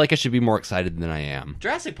 No. I feel like I should be more excited than I am.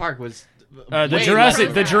 Jurassic Park was. the way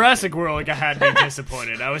Jurassic less- Jurassic World had me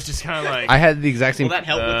disappointed. I was just kind of like, I had the exact same. Will that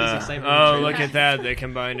help with this excitement? oh, look at that! They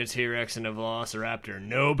combined a T-Rex and a Velociraptor.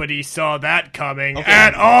 Nobody saw that coming Okay.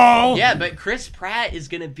 at all. Yeah, but Chris Pratt is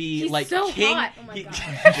gonna be He's like so king. hot. Oh my he- God.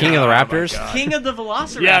 King of the Oh my Raptors. God. king of the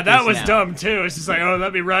Velociraptors. Yeah, that was now. dumb too. It's just like, oh,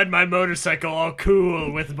 let me ride my motorcycle all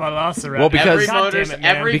cool with Velociraptor. Well, because- Every God motors, damn it,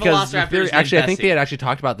 man. every Because the Velociraptor theory, is actually, I think Bessie. they had actually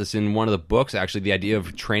talked about this in one of the books. Actually, the idea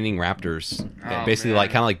of training raptors, basically man.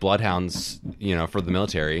 like kind of like bloodhounds, for the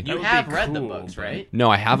military. You would have be read the cool, books, but- right? No,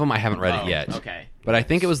 I have them. I haven't read Oh, it yet. Okay. But I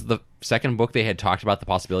think it was the second book they had talked about the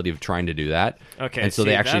possibility of trying to do that. Okay, and so see,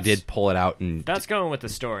 they actually that's- did pull it out, and That's going with the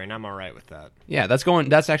story, and I'm all right with that. yeah,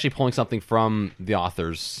 that's actually pulling something from the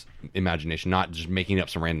author's imagination, not just making up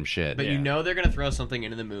some random shit. But Yeah. you know they're gonna throw something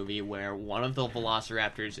into the movie where one of the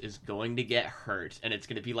Velociraptors is going to get hurt, and it's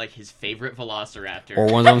gonna be like his favorite Velociraptor. Or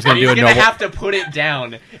one of them's gonna He's do a gonna noble, have to put it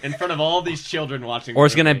down in front of all these children watching. or the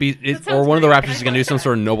it's gonna movie. be, That or sounds one of the great. raptors is gonna do some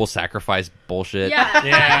sort of noble sacrifice bullshit. Yeah.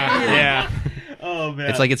 Yeah. Oh man.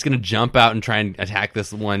 It's like it's gonna jump out and try and attack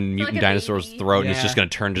this one mutant like a dinosaur's baby. throat, and it's Yeah. just gonna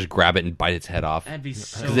turn, just grab it and bite its head off. that'd be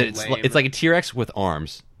so Because lame. it's like a T-Rex with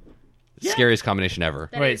arms. Scariest combination ever.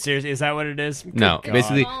 That Wait, is- seriously, is that what it is? No, God.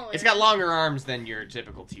 basically, Smaller. It's got longer arms than your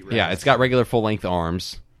typical T-Rex. yeah, it's got regular full-length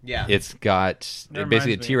arms, Yeah. It's got That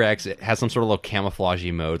basically a reminds me. T-Rex. It has some sort of little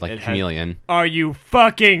camouflagey mode, like It a had- chameleon. Are you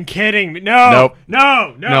fucking kidding me? No. Nope.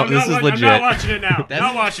 No. No, this is I'm legit. not watching it now.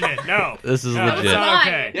 Not watching it. No. This is No, legit. it's not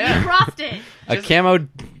Fine. okay. Yeah. You crossed it.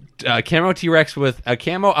 A camo T-Rex with a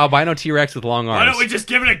camo albino T-Rex with long arms. Why don't we just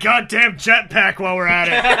give it a goddamn jetpack while we're at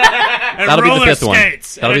it? And That'll be the roller fifth one.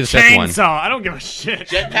 skates. That'll and be a the fifth one. chainsaw. I don't give a shit.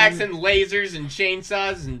 Jetpacks and lasers and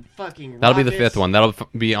chainsaws and fucking That'll be the rockets. fifth one. That'll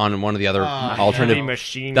be on one of the other alternative. Heavy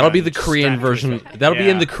machine That'll be gun the Korean strapped version. with it. That'll be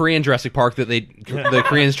in Yeah. the Korean Jurassic Park that the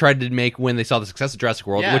Koreans tried to make when they saw the success of Jurassic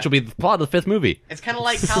World, Yeah. which will be the plot of the fifth movie. It's kind of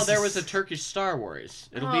like how there was a Turkish Star Wars.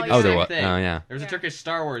 It'll be Oh, the yeah. Oh, there same was. thing. Oh, yeah. There's a Yeah. Turkish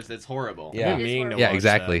Star Wars that's horrible. Yeah. I didn't mean to Yeah, watch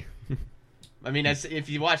exactly. I mean, if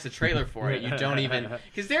you watch the trailer for it, you don't even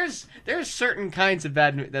because there's certain kinds of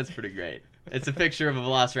bad. That's pretty great. It's a picture of a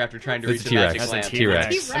velociraptor trying to That's reach a a T-Rex. magic That's a lamp. T-Rex.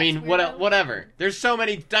 T-Rex. I mean, weirdo. whatever. There's so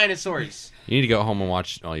many dinosaurs. You need to go home and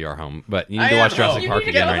watch. Oh, you are home, but you need I to am watch Jurassic home. Park You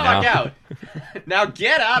need to again get right the now. fuck out. Now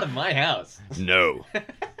get out of my house. No.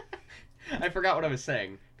 I forgot what I was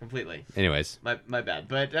saying completely. Anyways, My bad.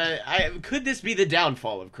 But could this be the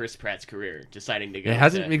downfall of Chris Pratt's career? Deciding to go. it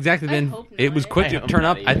hasn't to, exactly I been. hope It was not. quick I to hope turn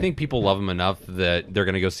not up. I either. think people love him enough that they're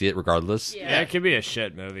going to go see it regardless. Yeah. Yeah, it could be a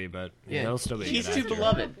shit movie, but Yeah. he'll still be. a He's good too actor.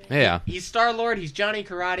 beloved. Yeah. He's Star Lord. He's Johnny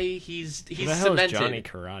Karate. He's Who the hell is cemented. Johnny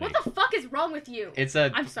Karate? What the fuck is wrong with you? It's a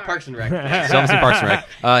I'm sorry. Parks and Rec. So obviously Parks and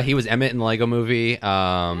Rec. He was Emmett in the Lego Movie.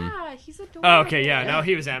 Yeah, he's adorable. Oh, okay, yeah, no,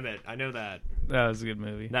 he was Emmett. I know that. That was a good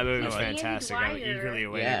movie. That movie was Oh, Andy fantastic. I'm Dwyer. eagerly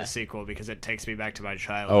awaiting Yeah. the sequel because it takes me back to my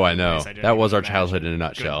childhood. Oh, I in know. ways didn't That was even our imagine. childhood in a Good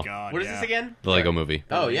nutshell. God, What is yeah. this again? The Lego Movie.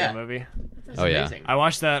 Oh The yeah. movie. That's Oh, yeah. amazing. I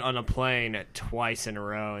watched that on a plane twice in a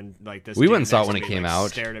row, and like this. We dude went and saw it next when to it me, came like, out.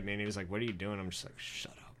 Stared at me, and he was like, "What are you doing?" I'm just like,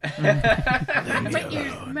 "Shut up." My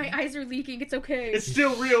ears, my eyes are leaking. It's okay. It's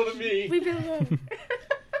still real to me. Leave it alone.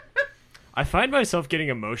 I find myself getting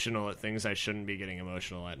emotional at things I shouldn't be getting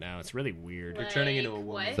emotional at now. It's really weird. You're turning into a Like,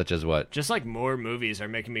 woman. what? Such as what? Just like more movies are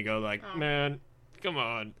making me go like, Oh. man, come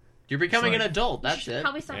on. You're becoming an It's like- adult. You That's should it.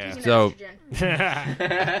 probably stop Yeah. using So-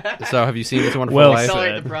 estrogen. So have you seen It's a Wonderful Well Life? said.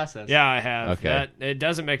 Accelerate the process. Yeah, I have. Okay. That, it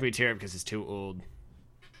doesn't make me tear up because it's too old.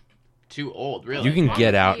 Too old, really. You can Wrong get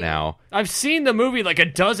with out you? now. I've seen the movie like a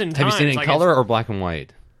dozen times. Have you seen it in like, color it's or black and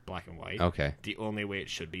white? black and white? Okay. The only way it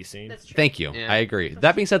should be seen. That's true. Thank you. Yeah. I agree.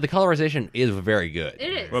 That being said, the colorization is very good.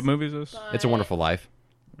 It is. What movie is this? It's a Wonderful Life.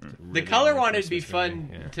 The color one would be Christmas fun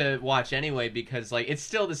movie, yeah. to watch anyway because like it's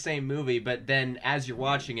still the same movie, but then as you're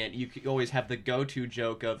watching it, you could always have the go-to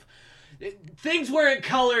joke of things weren't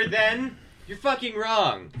color then. You're fucking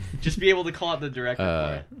wrong. Just be able to call out the director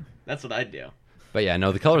for it. That's what I'd do. But yeah,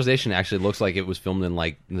 no, the colorization actually looks like it was filmed in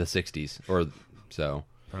like the 60s or so.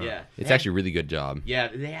 Yeah, It's actually a really good job. yeah.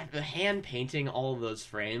 They have the hand painting all of those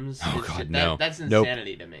frames. Oh, is God, just- no. That's Nope.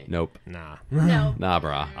 insanity to me. Nope. Nah. No. Nah,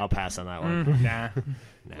 brah. I'll pass on that one. Nah.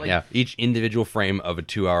 Like, Yeah, each individual frame of a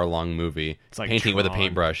 2-hour-long movie, It's like painting with a Tron.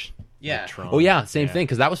 paintbrush. yeah. Tron. Oh yeah, same thing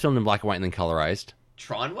because that was filmed in black and white and then colorized.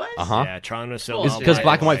 Tron was Uh-huh. Yeah, Tron was so. Bullshit. Because Right.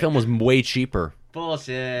 black and white film was way cheaper.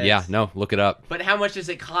 bullshit. Yeah, no, look it up. But how much does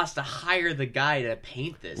it cost to hire the guy to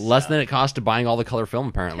paint this? Less stuff? than it cost to buying all the color film.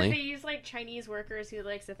 Because they Apparently, use like Chinese workers who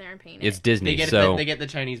like sit there and paint it's it. Disney, They get so they get the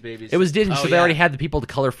Chinese babies. it was Disney, Oh, so they yeah. already had the people to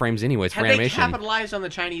color frames anyways Have for they animation. capitalized on the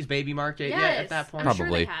Chinese baby market yet Yes, at that point? I'm sure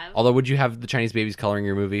Probably. they have. Although, would you have the Chinese babies coloring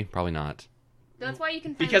your movie? Probably not. That's why you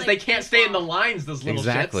can find, Because like, they can't stay in the baseball. lines, those little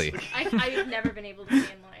Exactly. shits. I've never been able to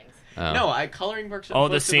stay in lines. No, coloring books. All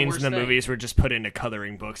the books are scenes in worst the thing. movies were just put into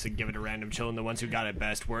coloring books and given to random children. The ones who got it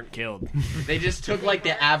best weren't killed. They just took like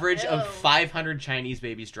the average of Ew. 500 Chinese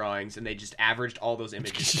babies drawings, and they just averaged all those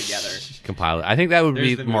images together. Compile it. I think that would There's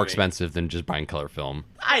be the more movie. expensive than just buying color film.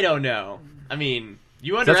 I don't know. I mean,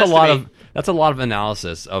 you That's underestimate. a lot of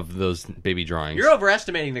analysis of those baby drawings. You're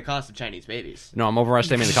overestimating the cost of Chinese babies. No, I'm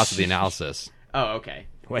overestimating the cost of the analysis. Oh, okay.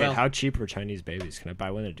 Wait, Well, how cheap are Chinese babies? Can I buy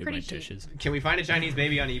one to do my Pretty cheap. dishes? Can we find a Chinese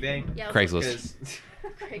baby on eBay? Yeah, Craigslist. 'Cause-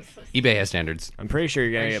 Craigslist. eBay has standards. I'm pretty sure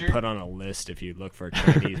you're Are gonna you get sure? put on a list if you look for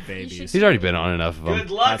Chinese babies. He's already been on enough of them.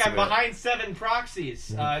 Good luck. That's I'm a bit- behind 7 proxies.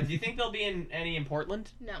 Do you think there'll be any in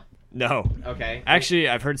Portland? No. No. Okay. Actually,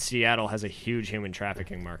 I've heard Seattle has a huge human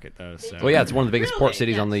trafficking market, though. So. Well, yeah, it's one of the biggest port Really?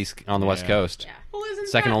 cities on the Yes. on the West Yeah. Coast. Yeah. Well, isn't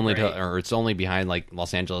Second that only great? to, or it's only behind like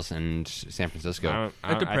Los Angeles and San Francisco. I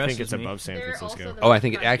think depresses it's me. above San They're Francisco. also the- Oh, I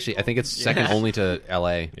think I think it's second only to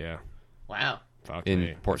L.A. Yeah. Wow. Fuck in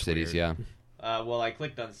me. port That's cities. weird. Yeah. Well, I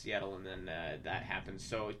clicked on Seattle and then that happened.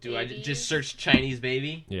 So do I Babies? just search Chinese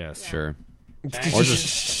baby? Yes. Sure. Chinese Or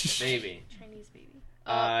just baby. Chinese baby.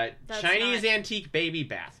 That's Chinese not- antique baby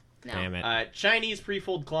bath. No. Damn it. Chinese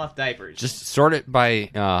pre-fold cloth diapers. just sort it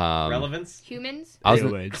by. relevance. Humans. I was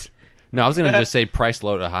Anyways. no, I was gonna just say price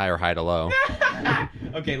low to high or high to low.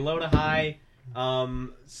 Okay, low to high.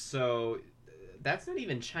 So that's not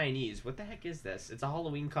even Chinese. What the heck is this? It's a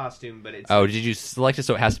Halloween costume, but it's. Oh, did you select it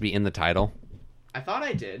so it has to be in the title? I thought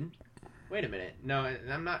I did. Wait a minute. No,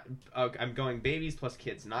 I'm not. Oh, I'm going babies plus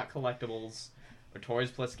kids, not collectibles or toys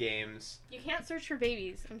plus games. You can't search for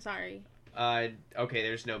babies. I'm sorry. Okay,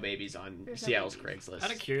 there's no babies on There's no Seattle's babies. Craigslist.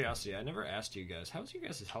 Out of curiosity, I never asked you guys, how was your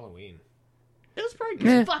guys' Halloween? It was pretty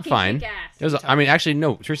good. Fucking Fine. kick-ass. It was. I mean, actually,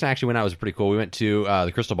 no. Tristan actually went out. It was pretty cool. We went to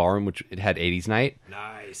the Crystal Ballroom, which it had 80s night.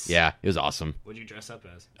 Nice. Yeah, it was awesome. What'd you dress up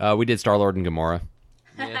as? We did Star-Lord and Gamora.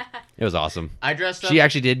 Yeah. It was awesome. I dressed up. She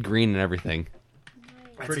actually did green and everything.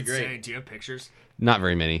 That's Pretty great. insane. Do you have pictures? Not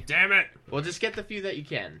very many. Damn it! Well, just get the few that you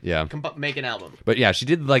can. Yeah. Make an album. But yeah, she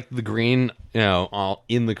did like the green, all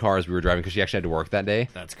in the car as we were driving because she actually had to work that day.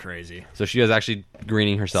 That's crazy. So she was actually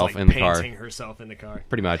greening herself It's like in the car. painting herself in the car.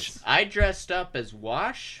 Pretty much. I dressed up as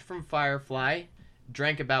Wash from Firefly,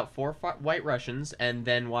 drank about 4 White Russians, and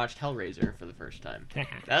then watched Hellraiser for the first time.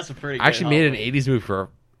 That's a pretty good I actually made an Halloween.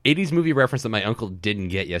 80s movie reference that my uncle didn't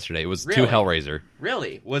get yesterday. It was Really? to Hellraiser.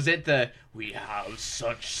 Really? Was it the "We have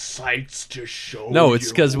such sights to show"? No, it's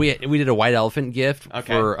you"? because we did a white elephant gift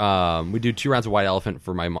Okay. for we do 2 rounds of white elephant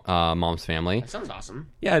for my mom's family. That sounds awesome.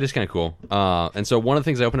 Yeah, just kind of cool. And so one of the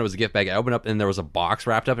things I opened up was a gift bag. I opened up and there was a box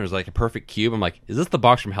wrapped up and it was like a perfect cube. I'm like, is this the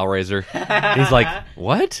box from Hellraiser? And he's like,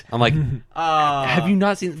 what? I'm like, have you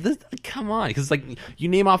not seen this? Come on, because it's like you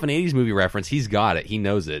name off an 80s movie reference, he's got it. He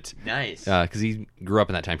knows it. Nice. Because he grew up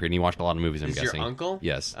in that time period and he watched a lot of movies. I'm Is guessing. your uncle?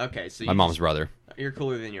 Yes. Okay, so My mom's brother. You're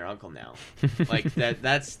cooler than your uncle now. Like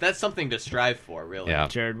that's something to strive for, really. Yeah.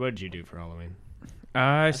 Jared, what did you do for Halloween?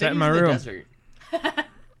 I I sat think in he my was in the room. desert.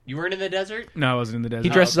 You weren't in the desert? No, I wasn't in the desert. He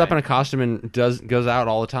dresses okay. up in a costume and goes out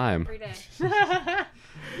all the time. Every day.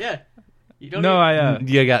 Yeah. You don't No,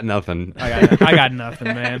 You got nothing. I got nothing,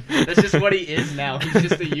 man. That's just what he is now. He's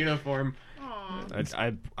just a uniform. Aw.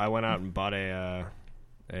 I went out and bought a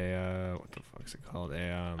what the fuck's it called?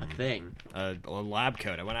 A thing. A lab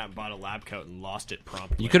coat. I went out and bought a lab coat and lost it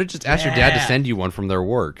promptly. You could have just asked your dad to Yeah. send you one from their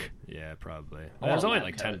work. Yeah, probably. I It was want a only lab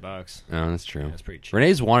like coat. $10. Oh, that's true. That's pretty cheap.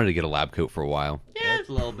 Renee's wanted to get a lab coat for a while. Yeah, it's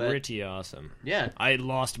a little bit. Pretty awesome. Yeah. I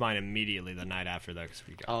lost mine immediately the night after that because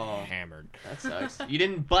we got hammered. That sucks. You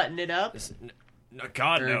didn't button it up? No,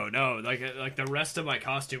 God, no. Like the rest of my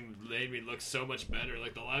costume made me look so much better.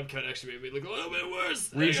 Like the lab coat actually made me look a little bit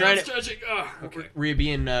worse. Were you Hang on, trying to- stretching? Oh, okay. Were you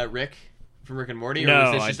being Rick from Rick and Morty, or No,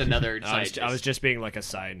 was this just another I was scientist? just being like a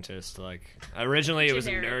scientist. Like originally it was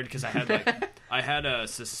a Generic. nerd because I had like I had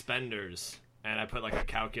suspenders and I put like a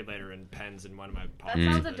calculator and pens in one of my That pockets.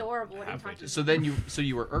 sounds adorable. What are you Halfway talking So then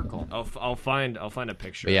you were Urkel. I'll find a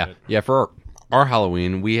picture. But of it. yeah, for our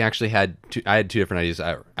Halloween, we actually had I had 2 different ideas.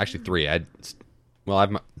 Actually 3.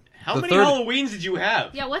 How the many third- Halloweens did you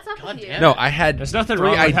have? Yeah, what's up God with you? damn. No, I had There's nothing 3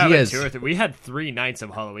 wrong with having ideas. 2 or 3. We had 3 nights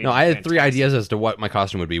of Halloween. No, I had 3 Fantastic. ideas as to what my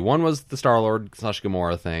costume would be. One was the Star-Lord /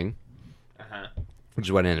 Gamora thing, Uh-huh. which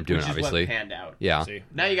is what I ended up doing, Which is obviously. what panned out. Yeah. See?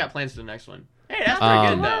 Now you got plans for the next one. Hey, that's That's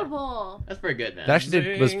pretty good, though. adorable. That's pretty good, man. That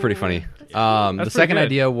actually was pretty funny. That's The pretty second good.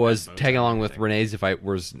 idea was That's tagging along with everything. Renee's if it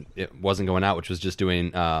wasn't going out, which was just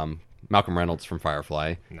doing Malcolm Reynolds from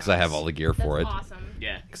Firefly, because I have Nice. all the gear That's for it. awesome.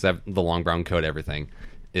 Yeah. Because I have the long brown coat, everything.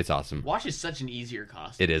 It's awesome. Wash is such an easier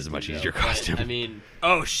costume. It is a much though, easier but, costume. I mean,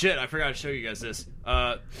 Oh shit! I forgot to show you guys this.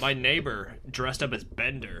 My neighbor dressed up as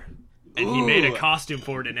Bender, and he made a Ooh. costume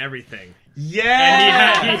for it and everything.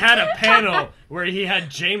 yeah. And he had a panel where he had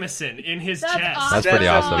Jameson in his That's chest. awesome. That's pretty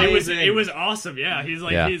awesome. It was awesome. Yeah, he's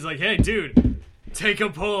like, Yeah. hey, dude, take a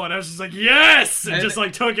pull, and I was just like, yes, and And- just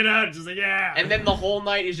like took it out, and just like, yeah. And then the whole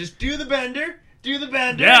night is just do the bender.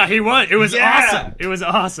 yeah, he was. It was Yeah. awesome. It was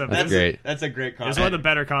awesome. That's It was- great. That's a great It was costume. one of the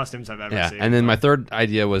better costumes I've ever Yeah, seen. and then my third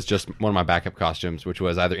idea was just one of my backup costumes, which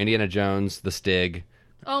was either Indiana Jones, the Stig.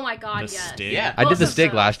 Oh my god, The yes. Stig? Yeah. I did the Both Stig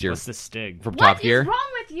of last year What's the Stig? from What Top is Gear. wrong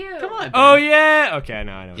with you? Come on. Oh yeah. Okay,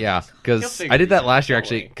 no, I know. Yeah, He'll because figure I did these that out, last year don't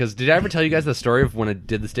actually. worry. Because did I ever tell you guys the story of when I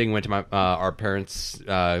did the Stig and went to my our parents'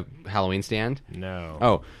 Halloween stand? No.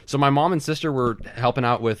 Oh, so my mom and sister were helping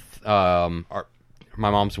out with my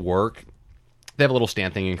mom's work. They have a little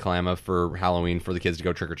stand thing in Kalama for Halloween for the kids to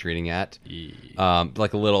go trick or treating at.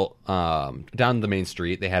 Like a little down the main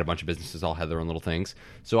street. They had a bunch of businesses all had their own little things.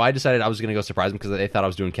 So I decided I was going to go surprise them because they thought I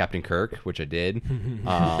was doing Captain Kirk, which I did.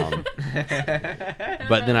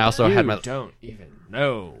 But then I also had my don't even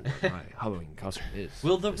know what my Halloween costume is.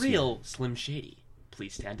 Will the real Slim Shady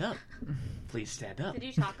please stand up? Please stand up. Did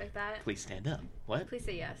you talk like that? Please stand up. What? Please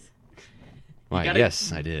say yes. Why, gotta-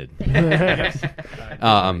 yes, I did.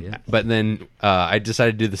 But then I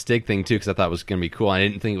decided to do the Stig thing too because I thought it was going to be cool. I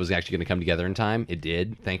didn't think it was actually going to come together in time. It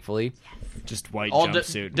did, thankfully. Just white All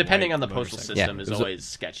jumpsuit. and depending white on the postal motorcycle. system Yeah, is it was a- always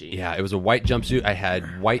sketchy. Yeah, it was a white jumpsuit. I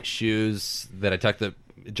had white shoes that I tucked the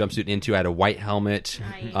jumpsuit into. I had a white helmet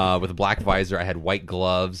Nice. with a black visor. I had white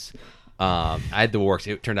gloves. I had the works.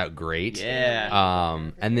 It turned out great. Yeah.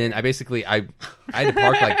 And then I had to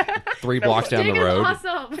park like 3 blocks down the Stig is road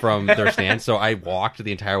awesome. from their stand, so I walked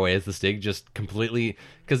the entire way as the Stig, just completely.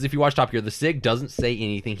 Because if you watch Top Gear, the Stig doesn't say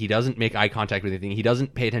anything. He doesn't make eye contact with anything. He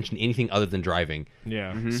doesn't pay attention to anything other than driving.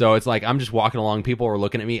 Yeah. So it's like I'm just walking along. People are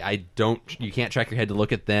looking at me. You can't track your head to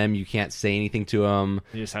look at them. You can't say anything to them.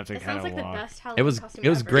 You just have to It kind sounds of like walk. the best Halloween It was costume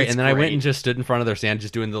ever. great. And then I went great. and just stood in front of their stand,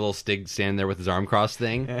 just doing the little Stig standing there with his arm crossed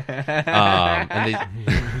thing. And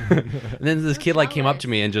then this kid like came up to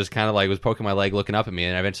me and just kind of like was poking my leg, looking up at me,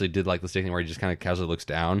 and I eventually did like the Stig thing where he just kind of casually looks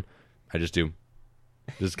down. I just do,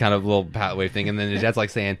 just kind of a little pat wave thing, and then his dad's like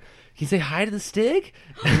saying, "Can you say hi to the Stig?"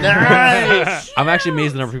 Nice. I'm actually amazed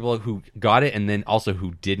at the number of people who got it and then also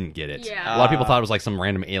who didn't get it. Yeah. A lot of people thought it was like some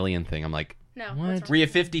random alien thing. I'm like, No. What? what's Were wrong? you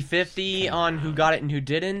 50-50 on who got it and who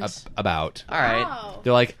didn't? about. All right. Oh.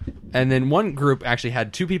 They're like, and then one group actually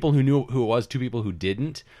had 2 people who knew who it was, 2 people who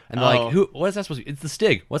didn't, and they're Oh. like, "Who? What is that supposed to be? It's the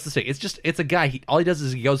Stig. What's the Stig? It's a guy. All he does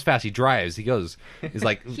is he goes fast. He drives. He's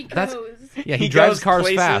like, He that's goes. yeah. He He drives goes cars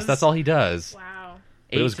places. fast. That's all he does. Wow.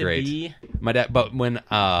 But it was great. B. My dad, but when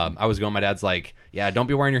I was going, my dad's like, "Yeah, don't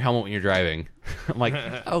be wearing your helmet when you're driving." I'm like,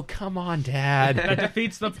 "Oh, come on, That Dad."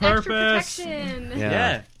 defeats the Extra purpose. protection.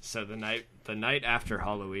 Yeah. So the night after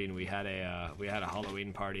Halloween, we had a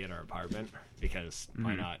Halloween party at our apartment because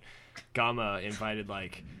why not? Gama invited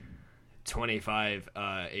like 25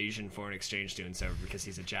 Asian foreign exchange students over because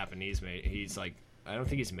he's a Japanese he's like I don't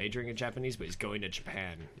think he's majoring in Japanese, but he's going to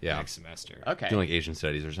Japan Yeah. next semester. Okay. Doing like Asian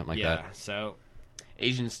studies or something like yeah. that. So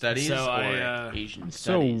Asian studies So or I, Asian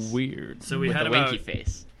So studies? weird. so we With had the about winky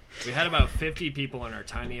face. we had about 50 people in our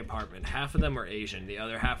tiny apartment. Half of them were Asian. The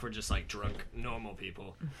other half were just like drunk normal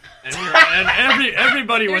people. And,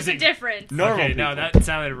 everybody There's was a difference. Okay, no, that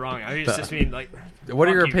sounded wrong. I just mean like. What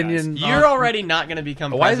are your fuck you guys. opinions? You're already not going to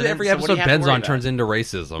become Why is it president, every so what do episode you have to Ben's worry on about? turns into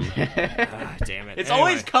racism? Ah, damn it. It's Anyway.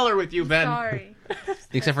 always color with you, Ben. Sorry.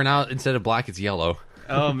 Except for now, instead of black, it's yellow.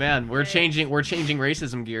 Oh man, we're changing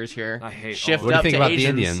racism gears here. I hate Shift all What do you up think to about Asians. the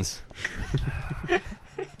Indians?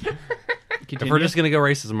 If we're just gonna go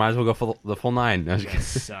racism, might as well go the full 9. No, I was You kidding. guys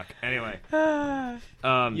suck. Anyway,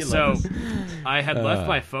 You so love us. I had left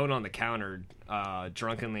my phone on the counter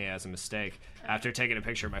drunkenly as a mistake after taking a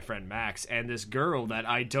picture of my friend Max and this girl that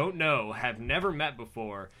I don't know, have never met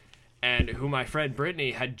before, and who my friend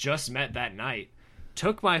Brittany had just met that night,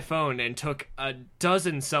 took my phone and took a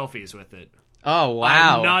dozen selfies with it. Oh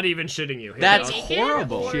wow, I'm not even shitting you. Here that's it is.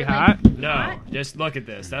 horrible. She Like, hot? No, just look at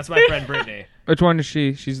this. That's my friend Brittany. Which one is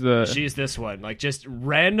she? She's the. She's this one. Like, just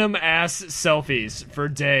random ass selfies for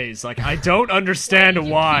days. Like, I don't understand Why did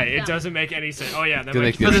you why. keep It them? doesn't make any sense. Oh, yeah. Then Good my,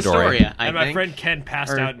 make For Good the story. story, I and my think. friend Ken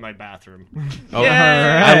passed Or- out in my bathroom. Oh,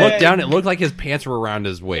 Yeah. I looked down. It looked like his pants were around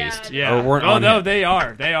his waist. Yeah. Or weren't Oh, on no, him. they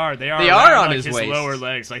are. They are. They are around, on like, his his waist. lower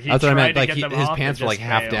legs. Like, he That's what I tried meant. to Like get them his off, pants but were like just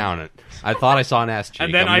half failed. down. I thought I saw an ass cheek.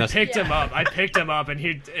 And then I must- picked him up. I picked him up, and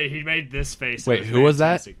he made this face. It Wait, who was that?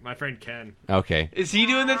 fantastic. My friend Ken. Okay. Is he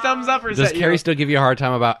doing the thumbs up or is Does that Carrie you? still give you a hard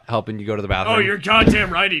time about helping you go to the bathroom? Oh, you're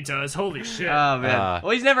goddamn right he does. Holy shit. Oh man.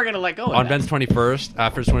 Well, he's never gonna let go of On that. Ben's 21st,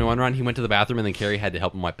 after his 21 run, he went to the bathroom and then Carrie had to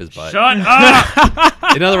help him wipe his butt. Shut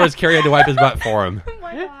up! In other words, Carrie had to wipe his butt for him. Oh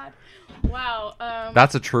my god. Wow.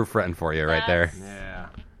 That's a true friend for you right there. Yeah.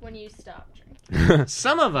 When you stop drinking.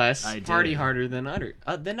 Some of us I party did. harder than others.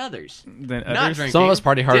 Then Not others? drinking. Some of us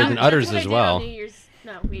party harder Yeah, than that's others what I as did well. on New Year's.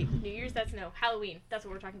 No, wait. New Year's, that's no. Halloween. That's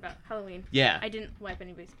what we're talking about. Halloween. Yeah. I didn't wipe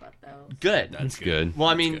anybody's butt, though. Good. That's good. Well,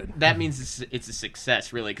 I mean, that means it's a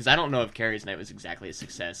success, really, because I don't know if Carrie's night was exactly a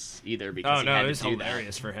success either. Because Oh, he no, had it to was do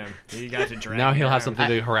hilarious for him. He got to drag Now me he'll have around. something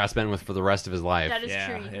to harass Ben with for the rest of his life. That is Yeah,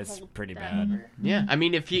 true. You can it's hold pretty that bad. over. that. Yeah, I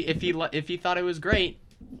mean, if he thought it was great,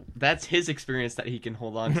 that's his experience that he can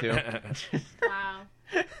hold on to. Wow.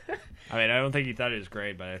 I mean, I don't think he thought it was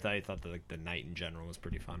great, but I thought he thought the night in general was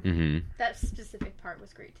pretty fun. Mm-hmm. That specific part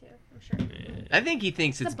was great, too. I'm sure. I think he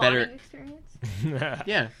thinks it's The bonding better. experience.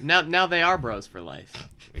 Yeah, now they are bros for life.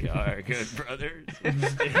 We are good brothers.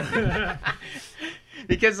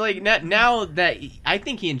 Because like now that I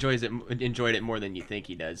think he enjoyed it more than you think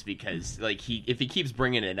he does, because like if he keeps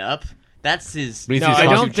bringing it up, that's his. But he's No, too I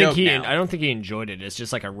small don't to think joke he. now. I don't think he enjoyed it. It's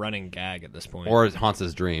just like a running gag at this point. Or it haunts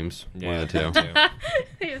his dreams. One of the two.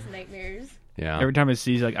 He has nightmares. Yeah. Every time I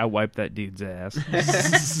see, he's like, I wipe that dude's ass.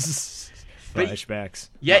 Flashbacks.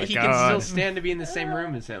 Yet My he can God. still stand to be in the same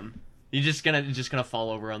room as him. You're just gonna fall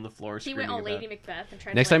over on the floor. He went screaming all about Lady Macbeth and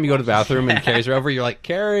tried Next to, time you go to the bathroom and Carrie's over, you're like,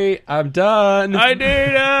 Carrie, I'm done. I need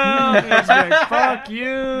him. He's like, fuck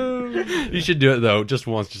you. You should do it though, just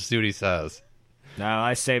once, just see what he says. No,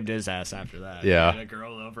 I saved his ass after that. Yeah. He had a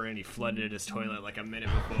girl over and he flooded his toilet like a minute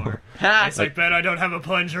before. Ha! He's like, Ben, I don't have a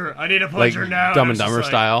plunger. I need a Like plunger now. Dumb I was and just Dumber like,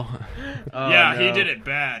 style. Yeah, he no. did it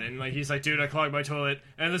bad, and like he's like, dude, I clogged my toilet,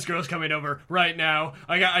 and this girl's coming over right now.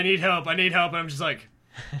 I need help. And I'm just like,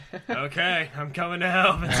 okay, I'm coming to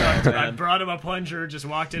help. And so I brought him a plunger, just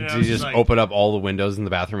walked in, and I Did was you just like, open up all the windows in the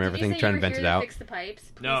bathroom and everything, Did you say trying you to were vent here it to out? fix the pipes?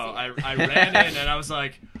 Please no, say- I ran in and I was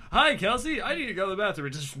like, hi, Kelsey, I need to go to the bathroom.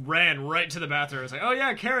 It just ran right to the bathroom. I was like, oh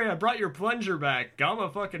yeah, Carrie, I brought your plunger back. Gama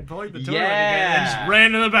fucking plugged the toilet again. And just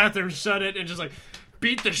ran to the bathroom, shut it, and just like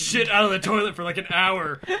beat the shit out of the toilet for like an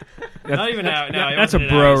hour. Not even an hour. No, it That's a wasn't an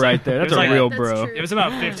bro hour. It was right like- there. it That's was a like- real That's bro. true. It was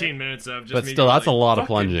about 15 minutes of just But me still, going that's a like, lot of "Fucking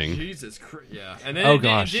plunging." Jesus Christ. Yeah. And then Oh, it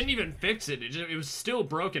gosh. didn't even fix it. It was still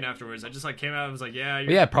broken afterwards. I just like came out and was like, yeah.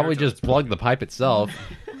 Yeah, probably just plug the pipe itself.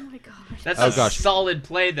 Oh my gosh. That's Oh, a gosh. solid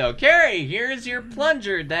play, though. Carrie, here's your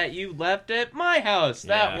plunger that you left at my house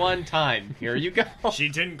that Yeah. one time. Here you go. She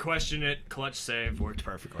didn't question it. Clutch save worked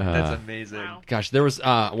perfectly. That's amazing. Wow. Gosh, there was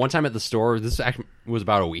one time at the store. This actually was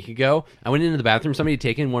about a week ago. I went into the bathroom. Somebody had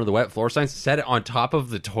taken one of the wet floor signs, set it on top of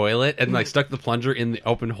the toilet, and like stuck the plunger in the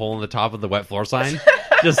open hole in the top of the wet floor sign.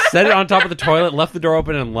 Just set it on top of the toilet, left the door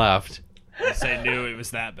open, and left. They knew it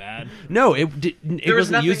was that bad. No, it There was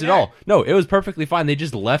wasn't used nothing at all. No, it was perfectly fine. They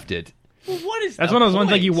just left it. Well, what is That's the one of those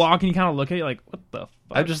ones like you point? walk and you kind of look at it like, what the fuck?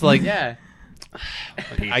 I'm just like, Yeah.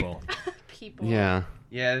 People. People. yeah.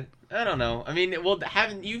 Yeah, I don't know. I mean, well,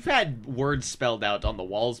 you've had words spelled out on the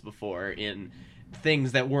walls before in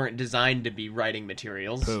things that weren't designed to be writing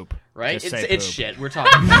materials. Poop. Right? Just say It's poop. shit. We're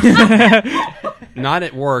talking. Not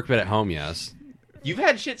at work, but at home, yes. You've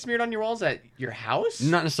had shit smeared on your walls at your house?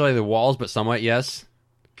 Not necessarily the walls, but somewhat, yes.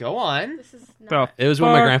 Go on. This is The not. It was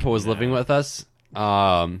when my fuck? grandpa was living with us.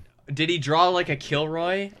 Did he draw like a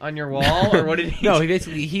Kilroy on your wall, or what did he? No, he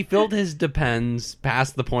basically he filled his Depends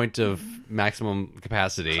past the point of maximum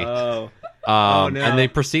capacity. Oh. No. no. And they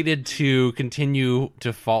proceeded to continue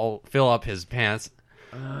to fill up his pants.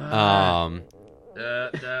 I'm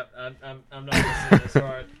not listening to this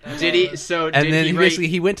part. Did he? So And did then he he write- basically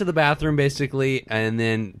he went to the bathroom basically, and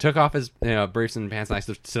then took off his briefs and pants, and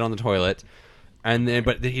to sit on the toilet. And then,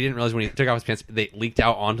 but he didn't realize when he took off his pants, they leaked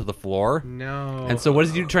out onto the floor. No. And so, what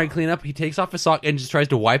does he do to try and clean up? He takes off his sock and just tries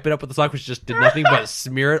to wipe it up with the sock, which just did nothing but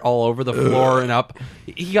smear it all over the floor and up.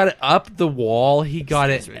 He got it up the wall. He got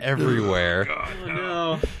it everywhere. Oh,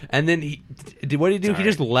 no. And then what did he do? He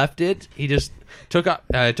just left it. He just took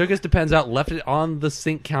his Depends out, left it on the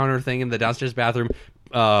sink counter thing in the downstairs bathroom,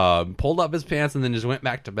 pulled up his pants, and then just went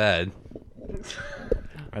back to bed.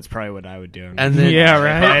 That's probably what I would do. And then Yeah, If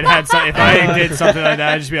right. if I did something like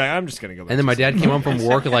that, I'd just be like, I'm just gonna go back. And then my to dad came home from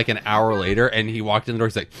work like an hour later, and he walked in the door.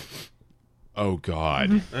 He's like, "Oh God,"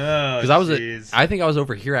 because I think I was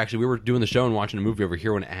over here actually. We were doing the show and watching a movie over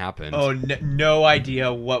here when it happened. Oh, no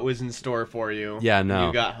idea what was in store for you. yeah, no.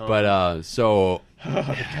 You got home. But so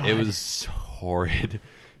it was horrid.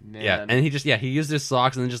 Man. Yeah, and he used his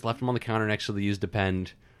socks and then just left them on the counter next to the used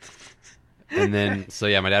Depend. And then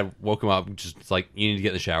my dad woke him up, just like, you need to get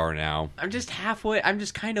in the shower now. I'm just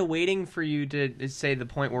kind of waiting for you to say the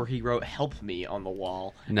point where he wrote "help me" on the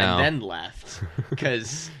wall No. and then left.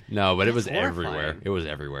 Because No, but it was That's horrifying. everywhere. It was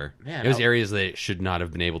everywhere. Man, it was I'll- areas that it should not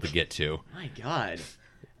have been able to get to. my God,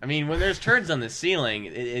 I mean, when there's turds on the ceiling,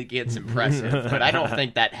 it gets impressive. But I don't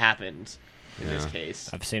think that happened in this case.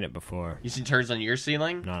 I've seen it before. You see turds on your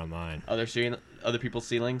ceiling? Not on mine. Other people's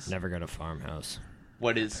ceilings? Never go to farmhouse.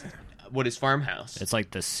 What is farmhouse? It's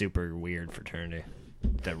like the super weird fraternity.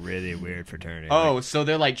 The really weird fraternity. Oh, so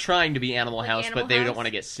they're like trying to be Animal Like House, Animal but they House? don't want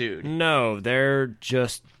to get sued. No, they're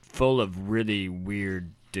just full of really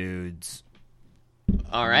weird dudes.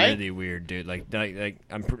 All right. Really weird dude. Like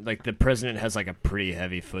the president has like a pretty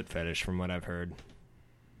heavy foot fetish from what I've heard.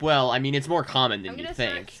 Well, I mean, it's more common than I'm you gonna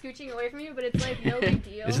think. start scooching away from you, but it's like no big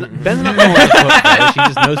deal. Ben's not the one with a foot fetish. He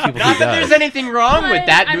just knows people Not he that there's does. anything wrong with But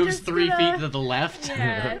that. I'm Moves just 3 gonna- feet to the left.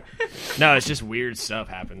 Yeah. No, it's just weird stuff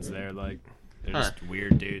happens there. Like they're Huh. just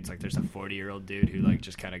weird dudes. Like there's a 40-year-old dude who like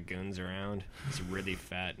just kind of goons around. He's really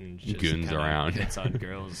fat and just Goons kinda around. hits on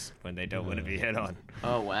girls when they don't want to be hit on.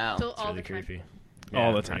 Oh wow. So It's all really the time. creepy.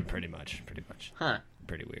 All the pretty- time. Pretty much. Huh.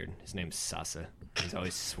 Pretty weird. His name's Sasa. He's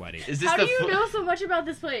always sweaty. Is this How the do you know so much about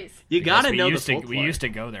this place? You gotta Because know the used to, folklore. we used to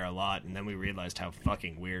go there a lot, and then we realized how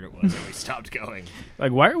fucking weird it was, and we stopped going.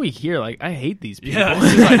 Like, why are we here? Like, I hate these people. Yeah,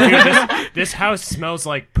 this, is like, dude, this house smells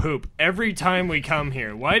like poop every time we come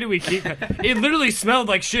here. Why do we keep? It literally smelled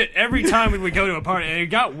like shit every time we would go to a party, and it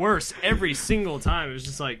got worse every single time. It was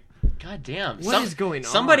just like, God damn. What is going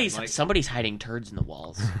on? Somebody's Like- somebody's hiding turds in the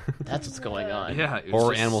walls. That's what's going on. yeah, it was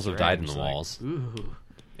Or just animals have died in the strange, like, walls. Ooh.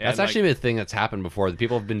 yeah, That's like- actually a thing that's happened before. The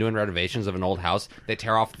people have been doing renovations of an old house. They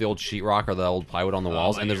tear off the old sheetrock or the old plywood on the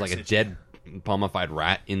walls, my and there's like a ears dead mummified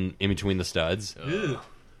rat in between the studs. Ooh.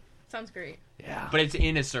 Sounds great. Yeah. But it's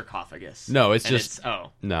in a sarcophagus. No, it's And just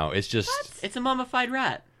no, it's just it's a mummified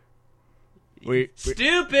rat. we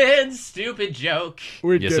Stupid joke.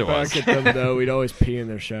 we'd Yes, get it was. back at them though. We'd always pee in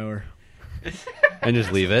their shower. and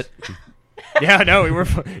just leave it. Yeah, no, we were.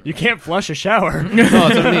 You can't flush a shower. No,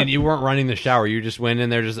 that's what I mean. You weren't running the shower. You just went in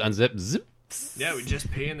there, just unzip, zip. Yeah, we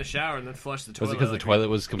just pee in the shower and then flush the toilet. Was it because the like, toilet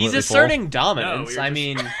was He's completely asserting No, dominance. we were I just-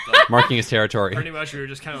 mean, like, marking his territory? pretty much, we were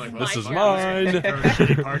just kind of like, This is Well, mine. Throw a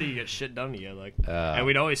shitty party, you get shit done to you, like, Uh, and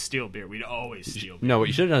we'd always steal beer. We'd always steal beer. No, what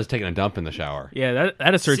you should have done is taken a dump in the shower. Yeah,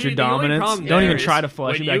 that asserts See, your the only dominance. problem Don't there even is try to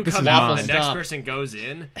flush. when You'd be you like, this is come out, mine. the next Stop. person goes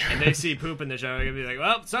in and they see poop in the shower. They're gonna be like,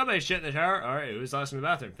 "Well, somebody shit in the shower. All right, who's last in the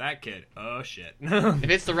bathroom? That kid. Oh shit." if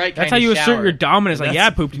it's the right kind That's how of you shower, assert your dominance. Like, yeah, I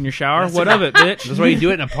pooped in your shower. What of it, bitch? That's why you do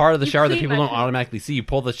it in a part of the shower that clean people my don't poop. automatically see. You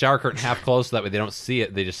pull the shower curtain half closed so that way they don't see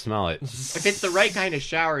it. They just smell it. If it's the right kind of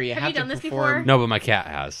shower, you Have have you to done this perform. No, but my cat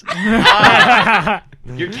has.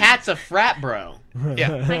 Your cat's a frat bro.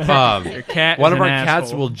 Yeah. Your Cat One is of our an cats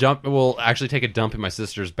asshole. will actually take a dump in my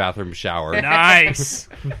sister's bathroom shower. Nice.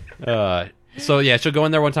 So yeah, she'll go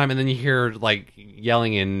in there one time, and then you hear like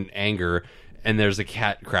yelling in anger, and there's a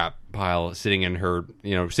cat crap pile sitting in her,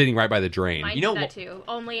 sitting right by the drain. Mine You know did that wh- too.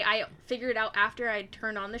 Only I figured out after I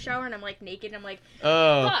turned on the shower and I'm like naked and I'm like,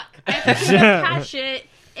 Oh, fuck, I have to clean up cat shit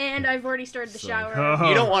and I've already started the shower.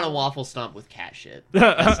 you don't want to waffle stomp with cat shit.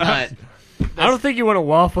 That's not. I don't think you want a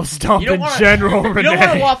waffle stomp You don't in wanna- general, You don't want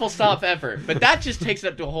Renee. a waffle stomp ever, but that just takes it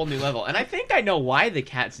up to a whole new level. And I think I know why the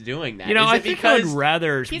cat's doing that. You know, Is I it think I would because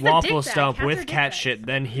rather He's a waffle dickbag. stomp Cats are with cat dickbags. shit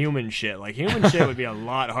than human shit. Like, human shit would be a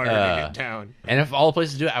lot harder to get down. And if all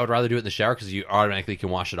places do it, I would rather do it in the shower because you automatically can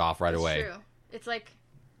wash it off right It's away. true. It's like,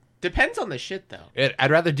 depends on the shit though. I'd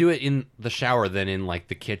rather do it in the shower than in like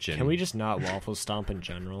the kitchen. Can we just not waffle stomp in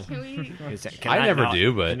general? can we? I never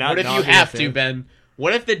do, but- What if you have to, Ben?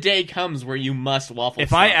 What if the day comes where you must waffle If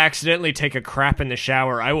stomp? I accidentally take a crap in the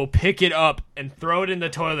shower, I will pick it up and throw it in the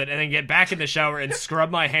toilet and then get back in the shower and scrub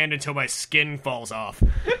my hand until my skin falls off.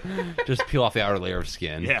 just peel off the outer layer of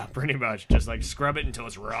skin? Yeah, pretty much. Just like scrub it until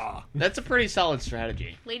it's raw. That's a pretty solid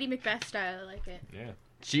strategy. Lady Macbeth style, I like it. Yeah.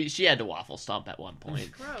 She had to waffle stomp at one point,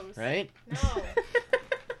 Gross. right? No.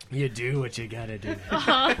 You do what you gotta do.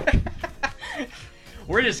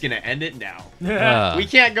 We're just gonna end it now. Uh, We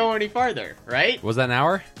can't go any farther, right? was that an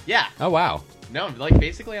hour? Yeah. Oh wow, No, like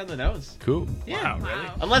basically on the nose. cool. Yeah.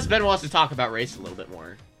 Wow. Unless Ben wants to talk about race a little bit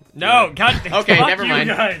more. No, God. Okay, fuck never you mind.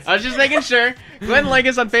 guys. I was just making sure. Go ahead and like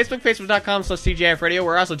us on Facebook, facebook.com/TGIF Radio.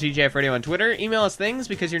 We're also TGIF Radio on Twitter. Email us things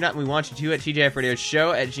because you're not and we want you to at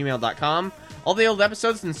TGIFradioshow@gmail.com. All the old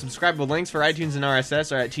episodes and subscribable links for iTunes and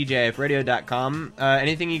RSS are at TGIFradio.com.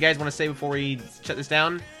 Anything you guys want to say before we shut this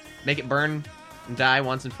down? Make it burn and die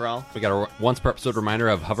once and for all. We got a once per episode reminder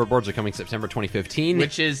of hoverboards are coming September 2015.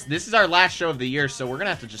 This is our last show of the year, so we're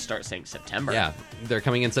gonna have to just start saying September. yeah, they're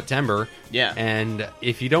coming in September. Yeah. And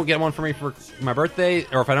if you don't get one for me for my birthday,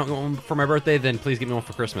 or if I don't get one for my birthday, then please give me one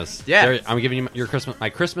for Christmas. Yeah. I'm giving you my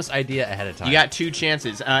Christmas idea ahead of time. You got 2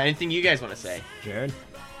 chances. Anything you guys want to say? Jared,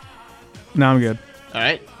 No, I'm good. All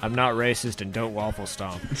right. I'm not racist and don't waffle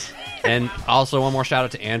stomp. And also one more shout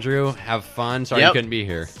out to Andrew. Have fun. Sorry Yep. you couldn't be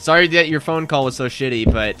here. Sorry that your phone call was so shitty,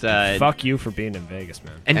 but Fuck you for being in Vegas,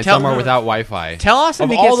 man. And tell somewhere without Wi-Fi. Tell Austin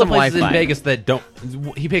of to all get the some places Wi-Fi. in Vegas that don't,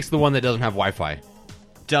 he picks the one that doesn't have Wi-Fi.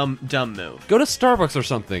 dumb move. Go to Starbucks or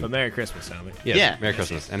something. But Merry Christmas, homie. Yes, Yeah. Merry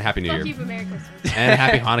Christmas and Happy New Fuck Year you, but Merry Christmas. and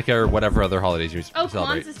Happy Hanukkah or whatever other holidays you Oh,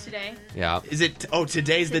 celebrate. Kwanzaa's today. Yeah. Is it? Oh,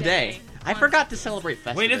 today's the Today. day. I forgot to celebrate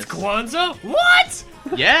Festivus. Wait, it's Kwanzaa? What?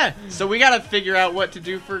 Yeah. So we gotta figure out what to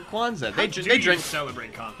do for Kwanzaa. They drink.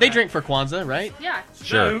 celebrate Kwanzaa. They drink for Kwanzaa, right? Yeah.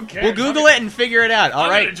 Sure. Who cares? We'll Google it and figure it out. All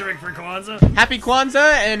I'm right. gonna drink for Kwanzaa. Happy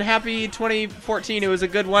Kwanzaa and happy 2014. It was a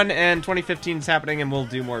good one, and 2015 is happening, and we'll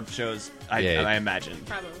do more shows. I Yeah. imagine.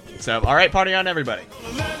 Probably. So, all right, party on, everybody.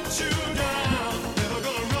 Let you